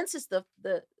 The senses,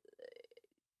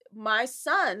 my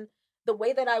son, the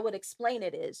way that I would explain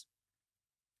it is,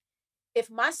 if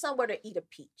my son were to eat a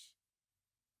peach,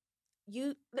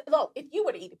 if you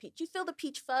were to eat a peach, you feel the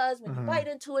peach fuzz when mm-hmm. you bite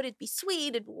into it, it'd be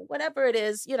sweet and whatever it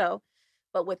is,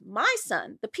 But with my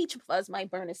son, the peach fuzz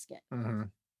might burn his skin. Mm-hmm.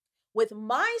 With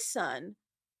my son,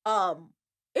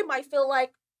 it might feel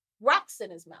like rocks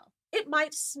in his mouth. It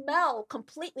might smell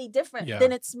completely different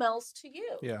than it smells to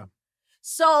you. Yeah.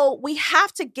 So we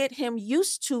have to get him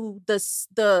used to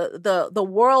the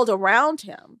world around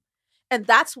him. And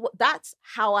that's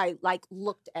how I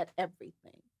looked at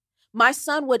everything. My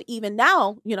son would even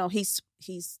now,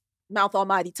 he's mouth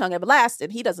almighty, tongue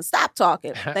everlasting. He doesn't stop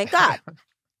talking. Thank God.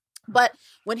 But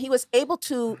when he was able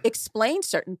to explain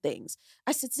certain things,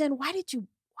 I said, Zen,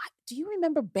 do you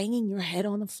remember banging your head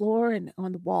on the floor and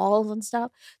on the walls and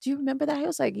stuff? Do you remember that? He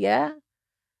was like, yeah.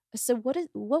 I said,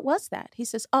 what was that? He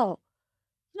says, oh,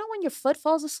 when your foot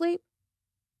falls asleep?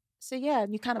 I said, yeah,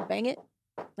 and you kind of bang it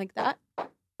like that.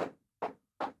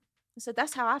 I said,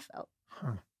 that's how I felt.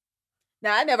 Huh.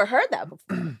 Now, I never heard that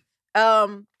before.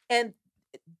 And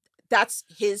that's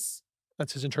his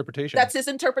interpretation. That's his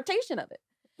interpretation of it.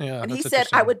 Yeah, and he said,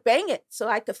 I would bang it so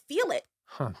I could feel it.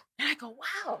 Huh. And I go,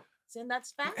 wow. And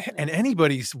that's fascinating. And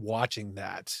anybody's watching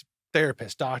that,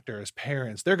 therapists, doctors,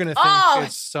 parents, they're going to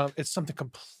think it's something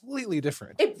completely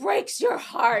different. It breaks your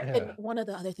heart. Yeah. And one of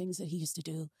the other things that he used to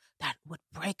do that would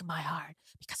break my heart,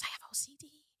 because I have OCD,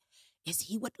 is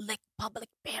he would lick public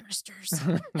banisters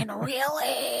and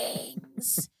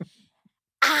railings.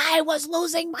 I was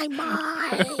losing my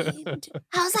mind.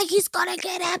 I was like, he's gonna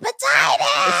get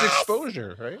hepatitis. It's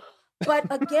exposure, right?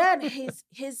 But again,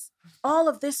 his all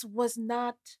of this was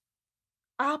not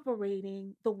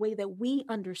operating the way that we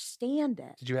understand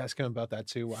it. Did you ask him about that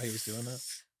too, while he was doing that?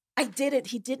 I did it.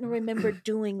 He didn't remember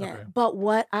doing it. Okay. But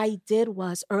what I did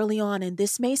was early on, and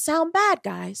this may sound bad,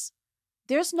 guys,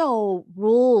 there's no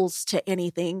rules to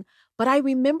anything, but I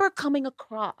remember coming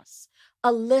across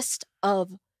a list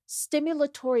of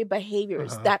stimulatory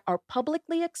behaviors that are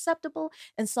publicly acceptable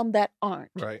and some that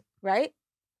aren't. Right?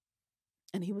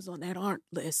 And he was on that aren't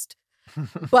list.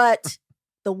 But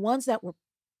the ones that were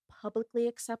publicly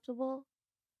acceptable,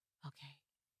 okay.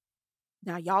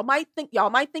 Now y'all might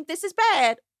think this is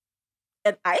bad,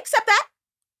 and I accept that,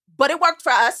 but it worked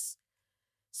for us.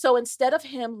 So instead of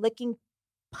him licking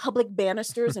public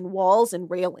banisters and walls and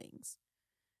railings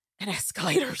and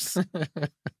escalators,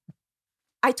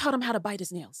 I taught him how to bite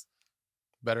his nails.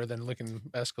 Better than licking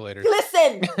escalators.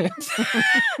 Listen,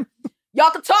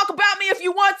 y'all can talk about me if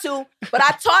you want to, but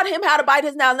I taught him how to bite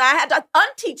his nails. Now I had to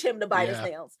unteach him to bite his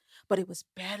nails, but it was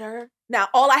better. Now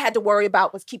all I had to worry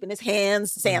about was keeping his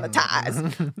hands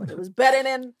sanitized, but it was better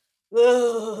than.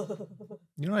 You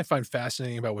know what I find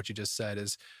fascinating about what you just said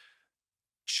is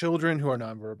children who are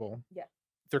nonverbal. Yeah.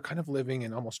 They're kind of living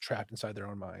and almost trapped inside their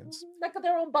own minds. Like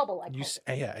their own bubble. And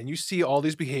you see all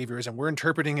these behaviors and we're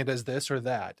interpreting it as this or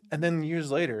that. And then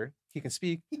years later, he can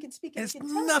speak. It's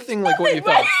nothing like what you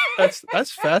thought.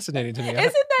 That's fascinating to me.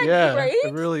 Isn't that great?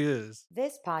 It really is.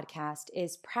 This podcast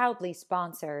is proudly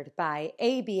sponsored by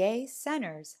ABA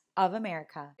Centers of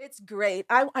America. It's great.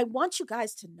 I want you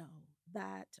guys to know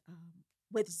that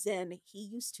with Zen, he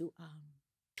used to,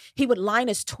 he would line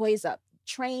his toys up.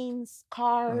 Trains,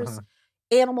 cars,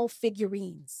 animal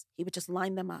figurines. He would just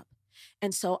line them up.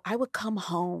 And so I would come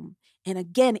home and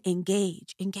again,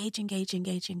 engage. And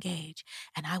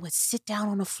I would sit down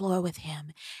on the floor with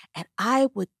him and I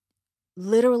would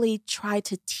literally try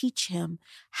to teach him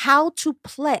how to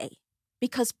play,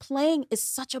 because playing is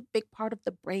such a big part of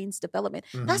the brain's development.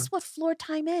 Mm-hmm. That's what floor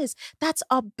time is. That's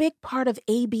a big part of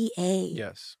ABA.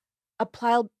 Yes.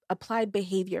 Applied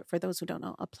behavior, for those who don't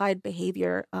know, applied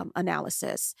behavior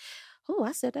analysis. Oh,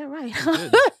 I said that right.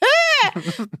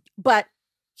 But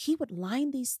he would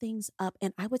line these things up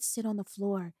and I would sit on the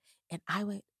floor and I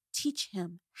would teach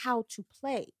him how to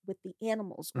play with the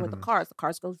animals or the cars. The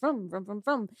cars go vroom, vroom, vroom,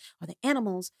 vroom, or the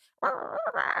animals,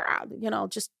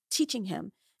 just teaching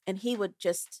him. And he would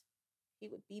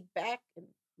be back and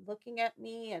looking at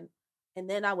me and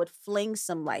then I would fling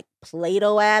some like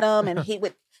Play-Doh at him and he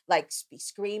would like be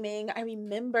screaming. I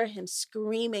remember him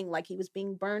screaming like he was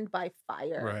being burned by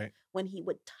fire when he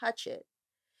would touch it.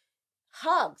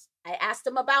 Hugs. I asked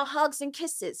him about hugs and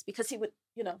kisses because he would,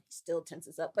 he still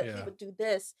tenses up, but he would do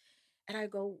this. And I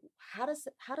go, how does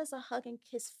a hug and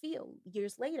kiss feel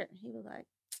years later? And he was like,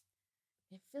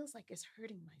 it feels like it's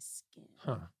hurting my skin.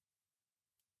 Huh.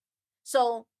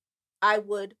 So I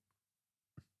would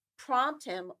prompt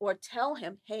him or tell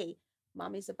him, hey,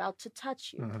 mommy's about to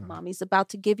touch you. Mm-hmm. Mommy's about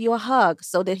to give you a hug,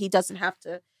 so that he doesn't have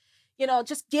to,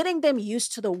 just getting them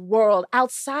used to the world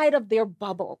outside of their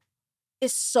bubble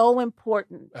is so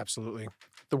important. Absolutely.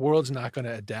 The world's not going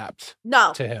to adapt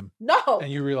to him. No.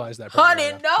 And you realize that.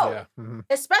 Honey, no. Yeah. Mm-hmm.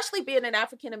 Especially being an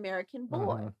African-American boy.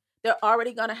 Mm-hmm. They're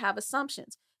already going to have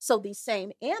assumptions. So these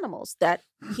same animals that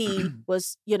he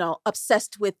was,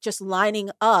 obsessed with just lining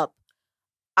up,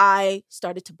 I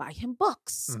started to buy him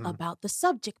books about the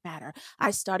subject matter.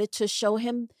 I started to show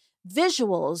him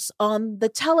visuals on the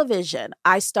television.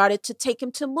 I started to take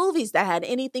him to movies that had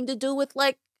anything to do with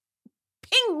like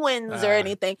penguins or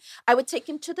anything. I would take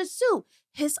him to the zoo.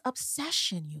 His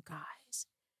obsession, you guys,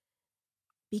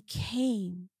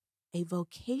 became a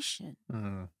vocation.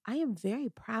 I am very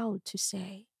proud to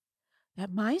say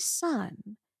that my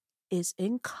son is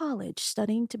in college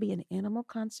studying to be an animal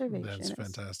conservationist. That's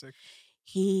fantastic.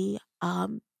 He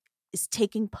is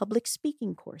taking public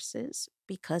speaking courses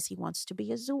because he wants to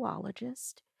be a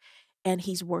zoologist, and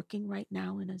he's working right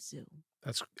now in a zoo.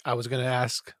 I was going to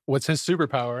ask, what's his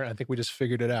superpower? I think we just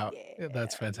figured it out. Yeah,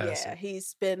 that's fantastic. Yeah,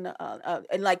 he's been,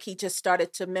 and like he just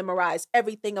started to memorize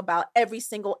everything about every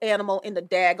single animal in the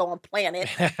daggone planet.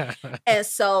 And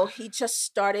so he just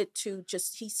started to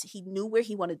he knew where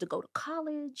he wanted to go to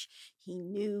college. He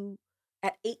knew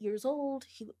at 8 years old,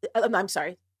 I'm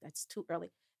sorry, that's too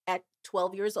early. At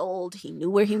 12 years old, he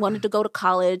knew where he wanted to go to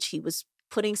college. He was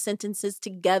putting sentences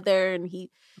together and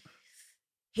he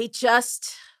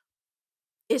just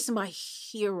is my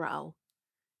hero.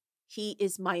 He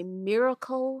is my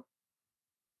miracle.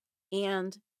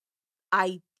 And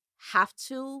I have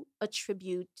to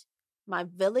attribute my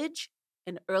village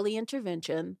and early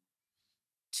intervention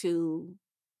to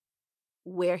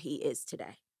where he is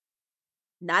today.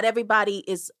 Not everybody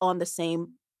is on the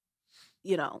same,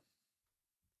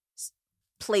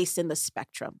 place in the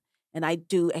spectrum. And I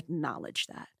do acknowledge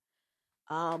that.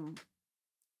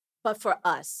 But for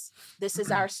us, this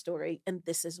is our story, and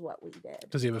this is what we did.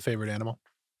 Does he have a favorite animal?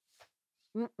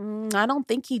 I don't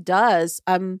think he does.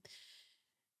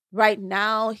 Right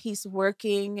now, he's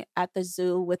working at the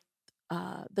zoo with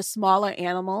the smaller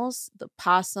animals, the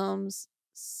possums,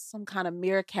 some kind of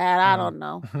meerkat, I don't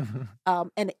know,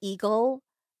 an eagle,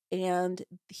 and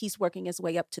he's working his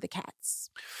way up to the cats.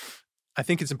 I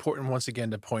think it's important once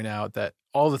again to point out that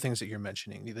all the things that you're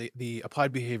mentioning, the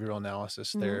applied behavioral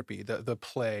analysis therapy, the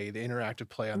play, the interactive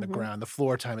play on the ground, the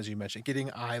floor time, as you mentioned,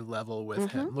 getting eye level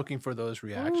with him, looking for those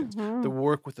reactions, the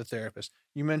work with the therapist.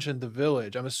 You mentioned the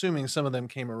village. I'm assuming some of them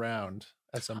came around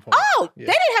at some point. Oh, yeah.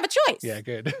 They didn't have a choice. Yeah,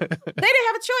 good. They didn't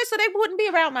have a choice, so they wouldn't be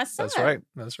around my son.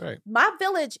 That's right. My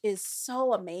village is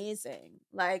so amazing.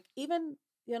 Like even,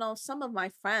 some of my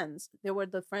friends, there were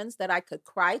the friends that I could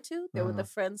cry to. There were the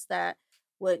friends that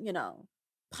would,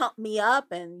 pump me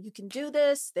up and you can do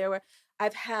this.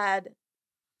 I've had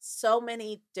so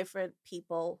many different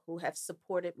people who have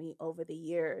supported me over the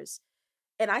years.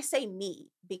 And I say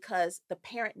me because the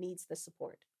parent needs the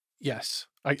support. Yes,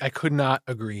 I could not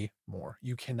agree more.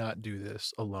 You cannot do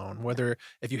this alone.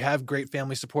 If you have great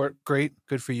family support, great,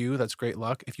 good for you. That's great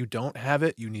luck. If you don't have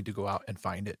it, you need to go out and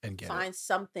find it and get it. Find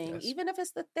something, even if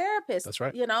it's the therapist. That's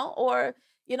right. Or,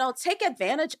 take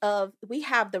advantage of, we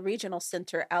have the regional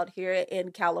center out here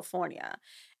in California,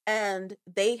 and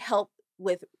they help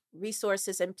with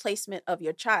resources and placement of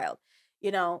your child.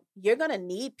 You're going to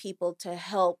need people to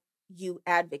help you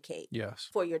advocate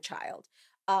for your child.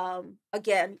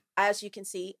 Again, as you can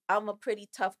see, I'm a pretty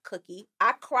tough cookie.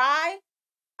 I cry.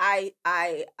 I've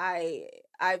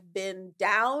been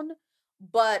down,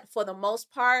 but for the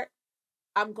most part,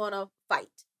 I'm gonna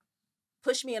fight.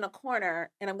 Push me in a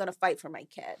corner, and I'm gonna fight for my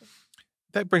kid.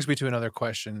 That brings me to another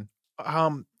question.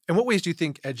 In what ways do you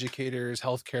think educators,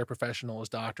 healthcare professionals,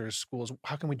 doctors, schools,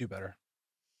 how can we do better?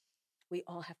 We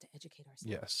all have to educate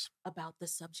ourselves about the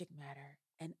subject matter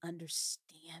and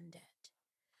understand it.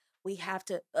 We have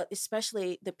to,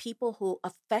 especially the people who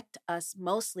affect us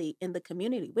mostly in the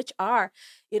community, which are,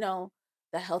 the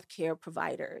healthcare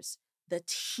providers, the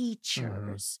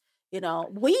teachers.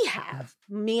 We have,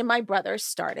 me and my brother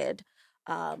started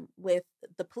with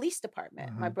the police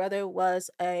department. My brother was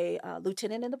a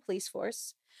lieutenant in the police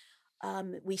force.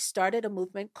 We started a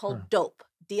movement called DOPE,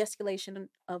 De-Escalation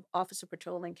of Officer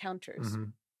Patrol Encounters.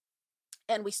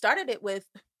 And we started it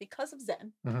because of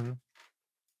Zen.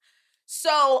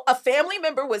 So a family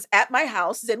member was at my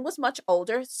house. Zen was much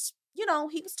older.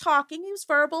 He was talking. He was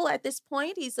verbal at this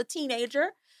point. He's a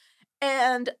teenager.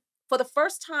 And for the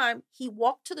first time, he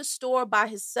walked to the store by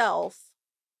himself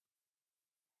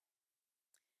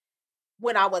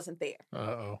when I wasn't there.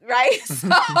 Uh-oh. Right? So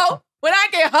when I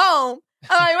get home,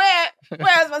 I'm like,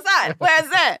 where's my son? Where's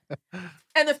Zen?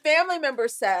 And the family member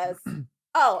says,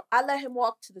 oh, I let him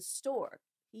walk to the store.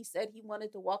 He said he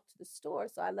wanted to walk to the store,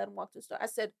 so I let him walk to the store. I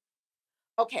said,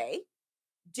 okay,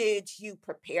 did you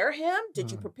prepare him?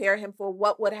 Did you prepare him for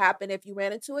what would happen if you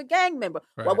ran into a gang member?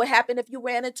 Right. What would happen if you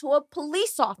ran into a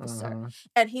police officer?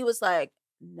 And he was like,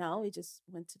 no, he just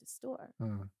went to the store.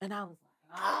 And I was like,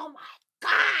 oh my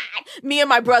God. Me and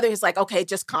my brother is like, okay,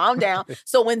 just calm down.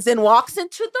 So when Zen walks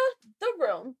into the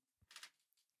room,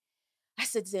 I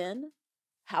said, Zen,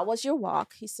 how was your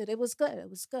walk? He said, it was good. It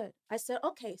was good. I said,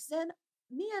 okay, Zen,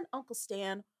 me and Uncle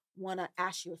Stan want to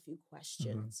ask you a few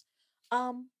questions.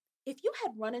 If you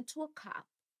had run into a cop,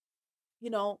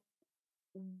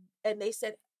 and they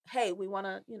said, hey, we want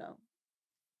to,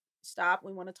 stop.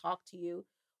 We want to talk to you.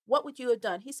 What would you have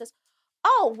done? He says,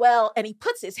 oh, well, and he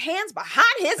puts his hands behind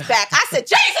his back. I said,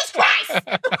 Jesus Christ,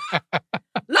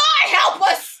 Lord help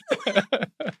us.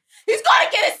 He's going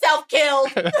to get himself killed.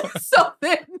 So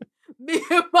then me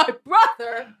and my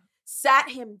brother sat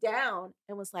him down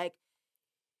and was like,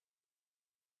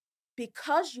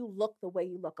 because you look the way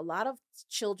you look, a lot of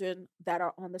children that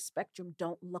are on the spectrum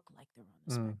don't look like they're on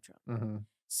the spectrum.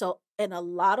 So, and a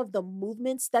lot of the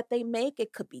movements that they make,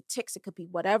 it could be tics, it could be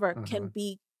whatever, can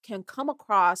come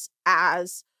across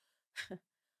as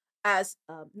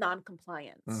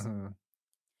non-compliance.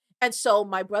 And so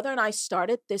my brother and I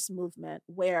started this movement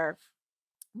where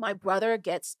my brother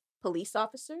gets police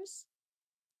officers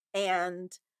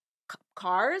and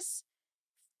cars,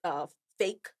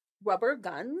 fake rubber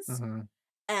guns,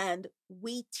 and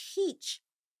we teach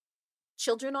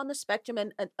children on the spectrum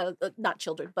and not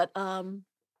children, but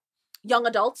young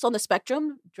adults on the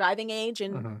spectrum, driving age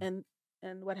and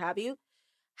what have you,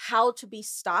 how to be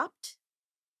stopped.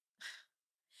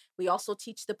 We also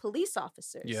teach the police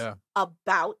officers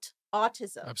about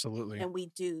autism. Absolutely. And we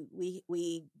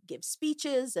give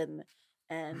speeches and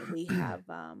we have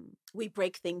we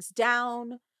break things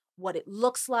down, what it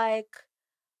looks like.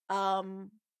 A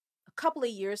couple of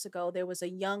years ago, there was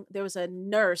a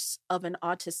nurse of an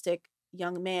autistic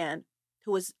young man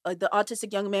who was the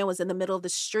autistic young man was in the middle of the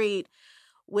street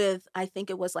with, I think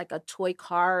it was like a toy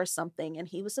car or something. And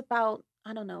he was about,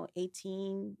 I don't know,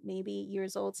 18, maybe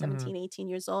years old, 17, 18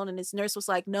 years old. And his nurse was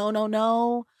like,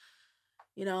 no.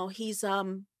 He's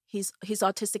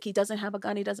autistic. He doesn't have a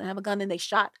gun. And they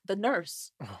shot the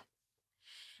nurse. Oh.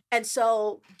 And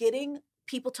so getting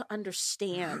people to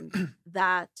understand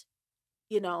that,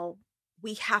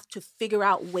 we have to figure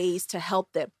out ways to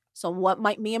help them. So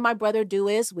what me and my brother do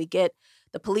is we get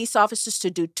the police officers to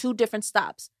do 2 different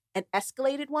stops, an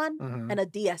escalated one and a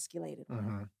de-escalated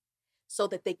one, so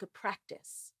that they could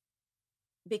practice,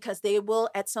 because they will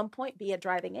at some point be at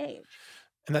driving age.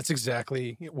 And that's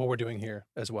exactly what we're doing here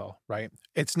as well, right?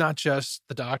 It's not just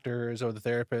the doctors or the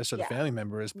therapists or the family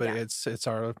members, but it's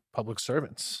our public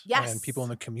servants and people in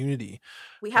the community.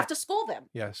 We have to school them.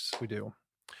 Yes, we do.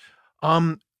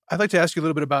 I'd like to ask you a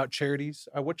little bit about charities.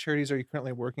 What charities are you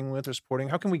currently working with or supporting?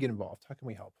 How can we get involved? How can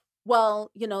we help?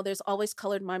 Well, there's always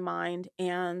Colored My Mind,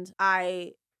 and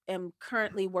I am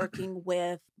currently working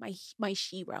with my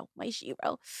shero,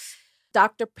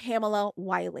 Dr. Pamela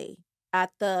Wiley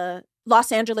at the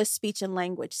Los Angeles Speech and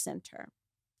Language Center.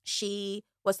 She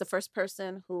was the first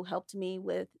person who helped me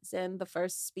with Zen, the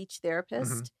first speech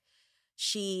therapist.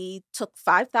 She took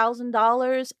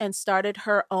 $5,000 and started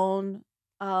her own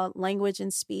language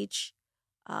and speech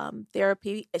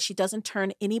therapy. She doesn't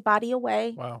turn anybody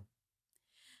away. Wow.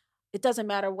 It doesn't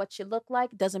matter what you look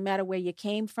like. It doesn't matter where you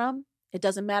came from. It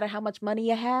doesn't matter how much money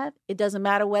you have. It doesn't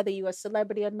matter whether you're a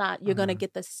celebrity or not. You're going to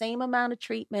get the same amount of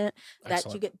treatment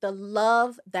that you get, the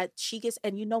love that she gets.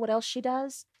 And you know what else she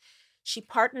does? She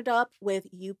partnered up with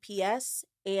UPS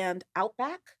and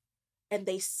Outback, and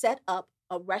they set up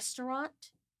a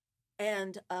restaurant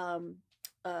and a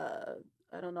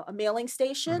mailing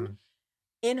station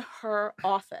in her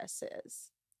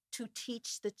offices to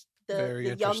teach the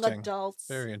young adults.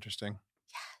 Very interesting.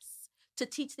 Yes. To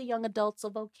teach the young adults a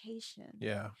vocation.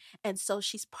 Yeah. And so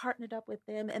she's partnered up with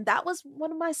them. And that was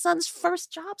one of my son's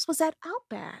first jobs was at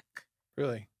Outback.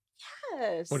 Really?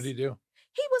 Yes. What did he do?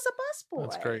 He was a busboy.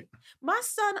 That's great. My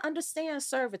son understands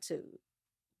servitude.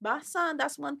 My son,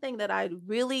 that's one thing that I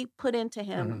really put into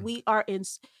him.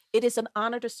 It is an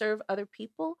honor to serve other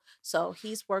people. So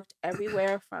he's worked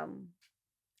everywhere from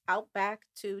Outback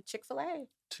to Chick-fil-A.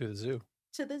 To the zoo.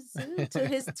 To the zoo,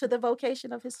 to the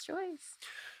vocation of his choice.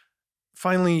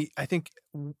 Finally, I think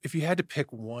if you had to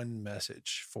pick one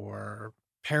message for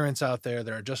parents out there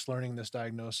that are just learning this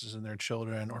diagnosis in their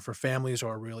children, or for families who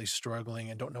are really struggling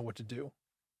and don't know what to do,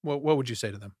 what would you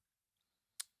say to them?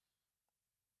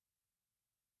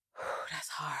 That's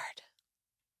hard.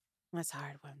 That's a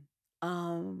hard one.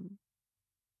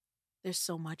 There's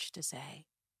so much to say.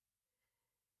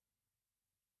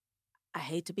 I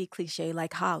hate to be cliche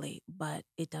like Holly, but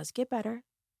it does get better.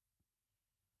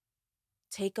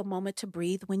 Take a moment to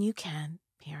breathe when you can,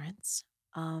 parents.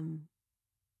 And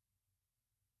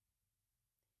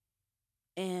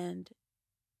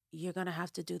you're going to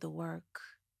have to do the work.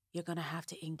 You're going to have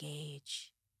to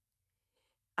engage.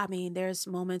 I mean, there's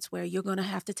moments where you're going to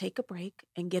have to take a break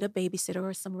and get a babysitter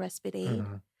or some respite aid.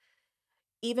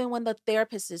 Even when the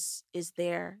therapist is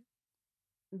there,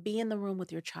 be in the room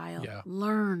with your child. Yeah.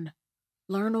 Learn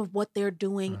of what they're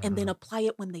doing and then apply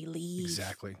it when they leave.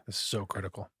 Exactly. This is so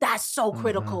critical. That's so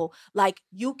critical. Like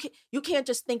you can't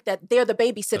just think that they're the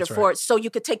babysitter for it so you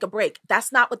could take a break.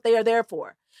 That's not what they are there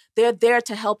for. They're there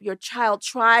to help your child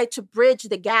try to bridge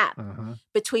the gap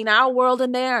between our world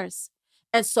and theirs.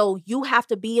 And so you have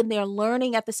to be in there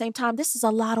learning at the same time. This is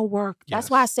a lot of work. Yes. That's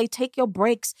why I say take your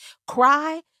breaks,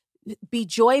 cry, be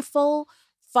joyful,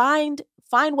 find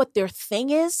what their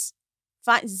thing is.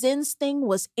 Zen's thing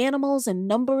was animals and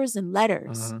numbers and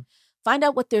letters. Find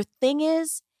out what their thing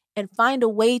is and find a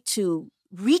way to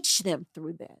reach them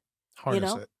through that.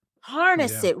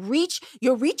 Harness it.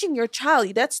 You're reaching your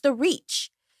child. That's the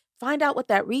reach. Find out what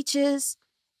that reach is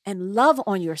and love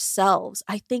on yourselves.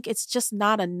 I think it's just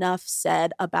not enough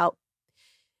said about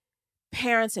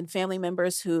parents and family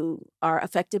members who are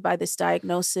affected by this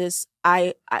diagnosis.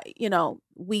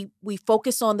 We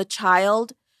focus on the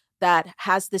child that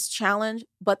has this challenge,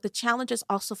 but the challenge is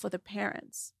also for the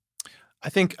parents. I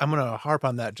think I'm going to harp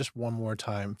on that just one more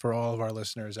time for all of our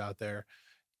listeners out there.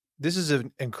 This is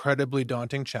an incredibly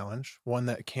daunting challenge, one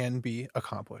that can be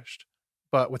accomplished,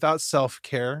 but without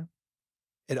self-care,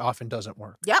 it often doesn't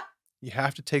work. Yep. You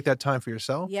have to take that time for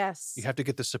yourself. Yes. You have to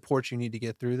get the support you need to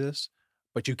get through this,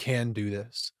 but you can do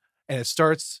this. And it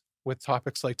starts with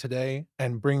topics like today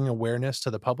and bringing awareness to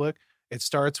the public. It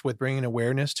starts with bringing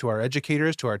awareness to our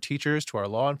educators, to our teachers, to our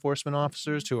law enforcement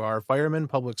officers, to our firemen,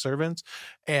 public servants.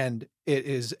 And it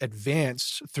is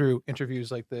advanced through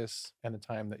interviews like this and the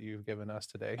time that you've given us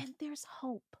today. And there's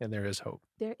hope. And there is hope.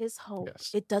 There is hope.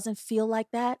 Yes. It doesn't feel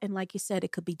like that. And like you said,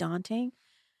 it could be daunting.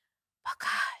 But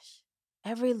gosh,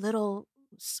 every little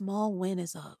small win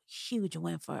is a huge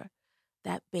win for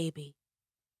that baby.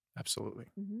 Absolutely.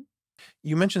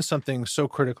 You mentioned something so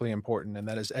critically important, and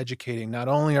that is educating not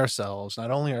only ourselves,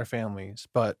 not only our families,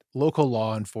 but local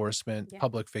law enforcement,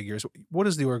 public figures. What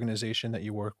is the organization that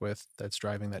you work with that's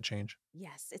driving that change?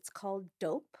 Yes, it's called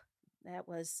DOPE. That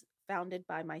was founded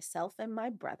by myself and my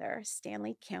brother,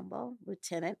 Stanley Campbell,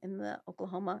 retired lieutenant in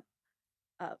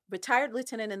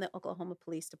the Oklahoma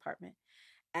Police Department.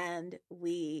 And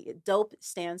DOPE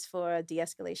stands for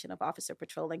De-Escalation of Officer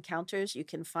Patrol Encounters. You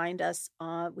can find us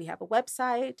we have a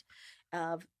website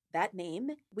of that name.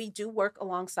 We do work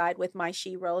alongside with my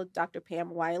shero, Dr.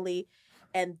 Pam Wiley.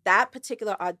 And that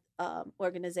particular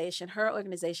organization, her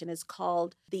organization is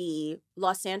called the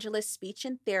Los Angeles Speech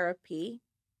and Therapy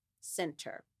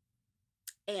Center.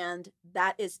 And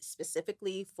that is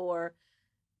specifically for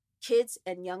kids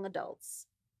and young adults.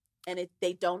 And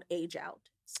they don't age out.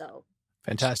 So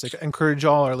fantastic. I encourage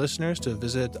all our listeners to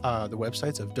visit the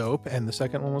websites of DOPE, and the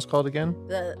second one was called again?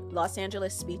 The Los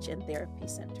Angeles Speech and Therapy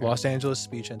Center. Los Angeles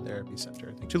Speech and Therapy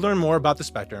Center. To learn more about the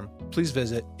spectrum, please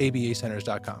visit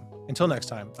abacenters.com. Until next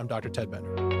time, I'm Dr. Ted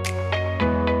Bender.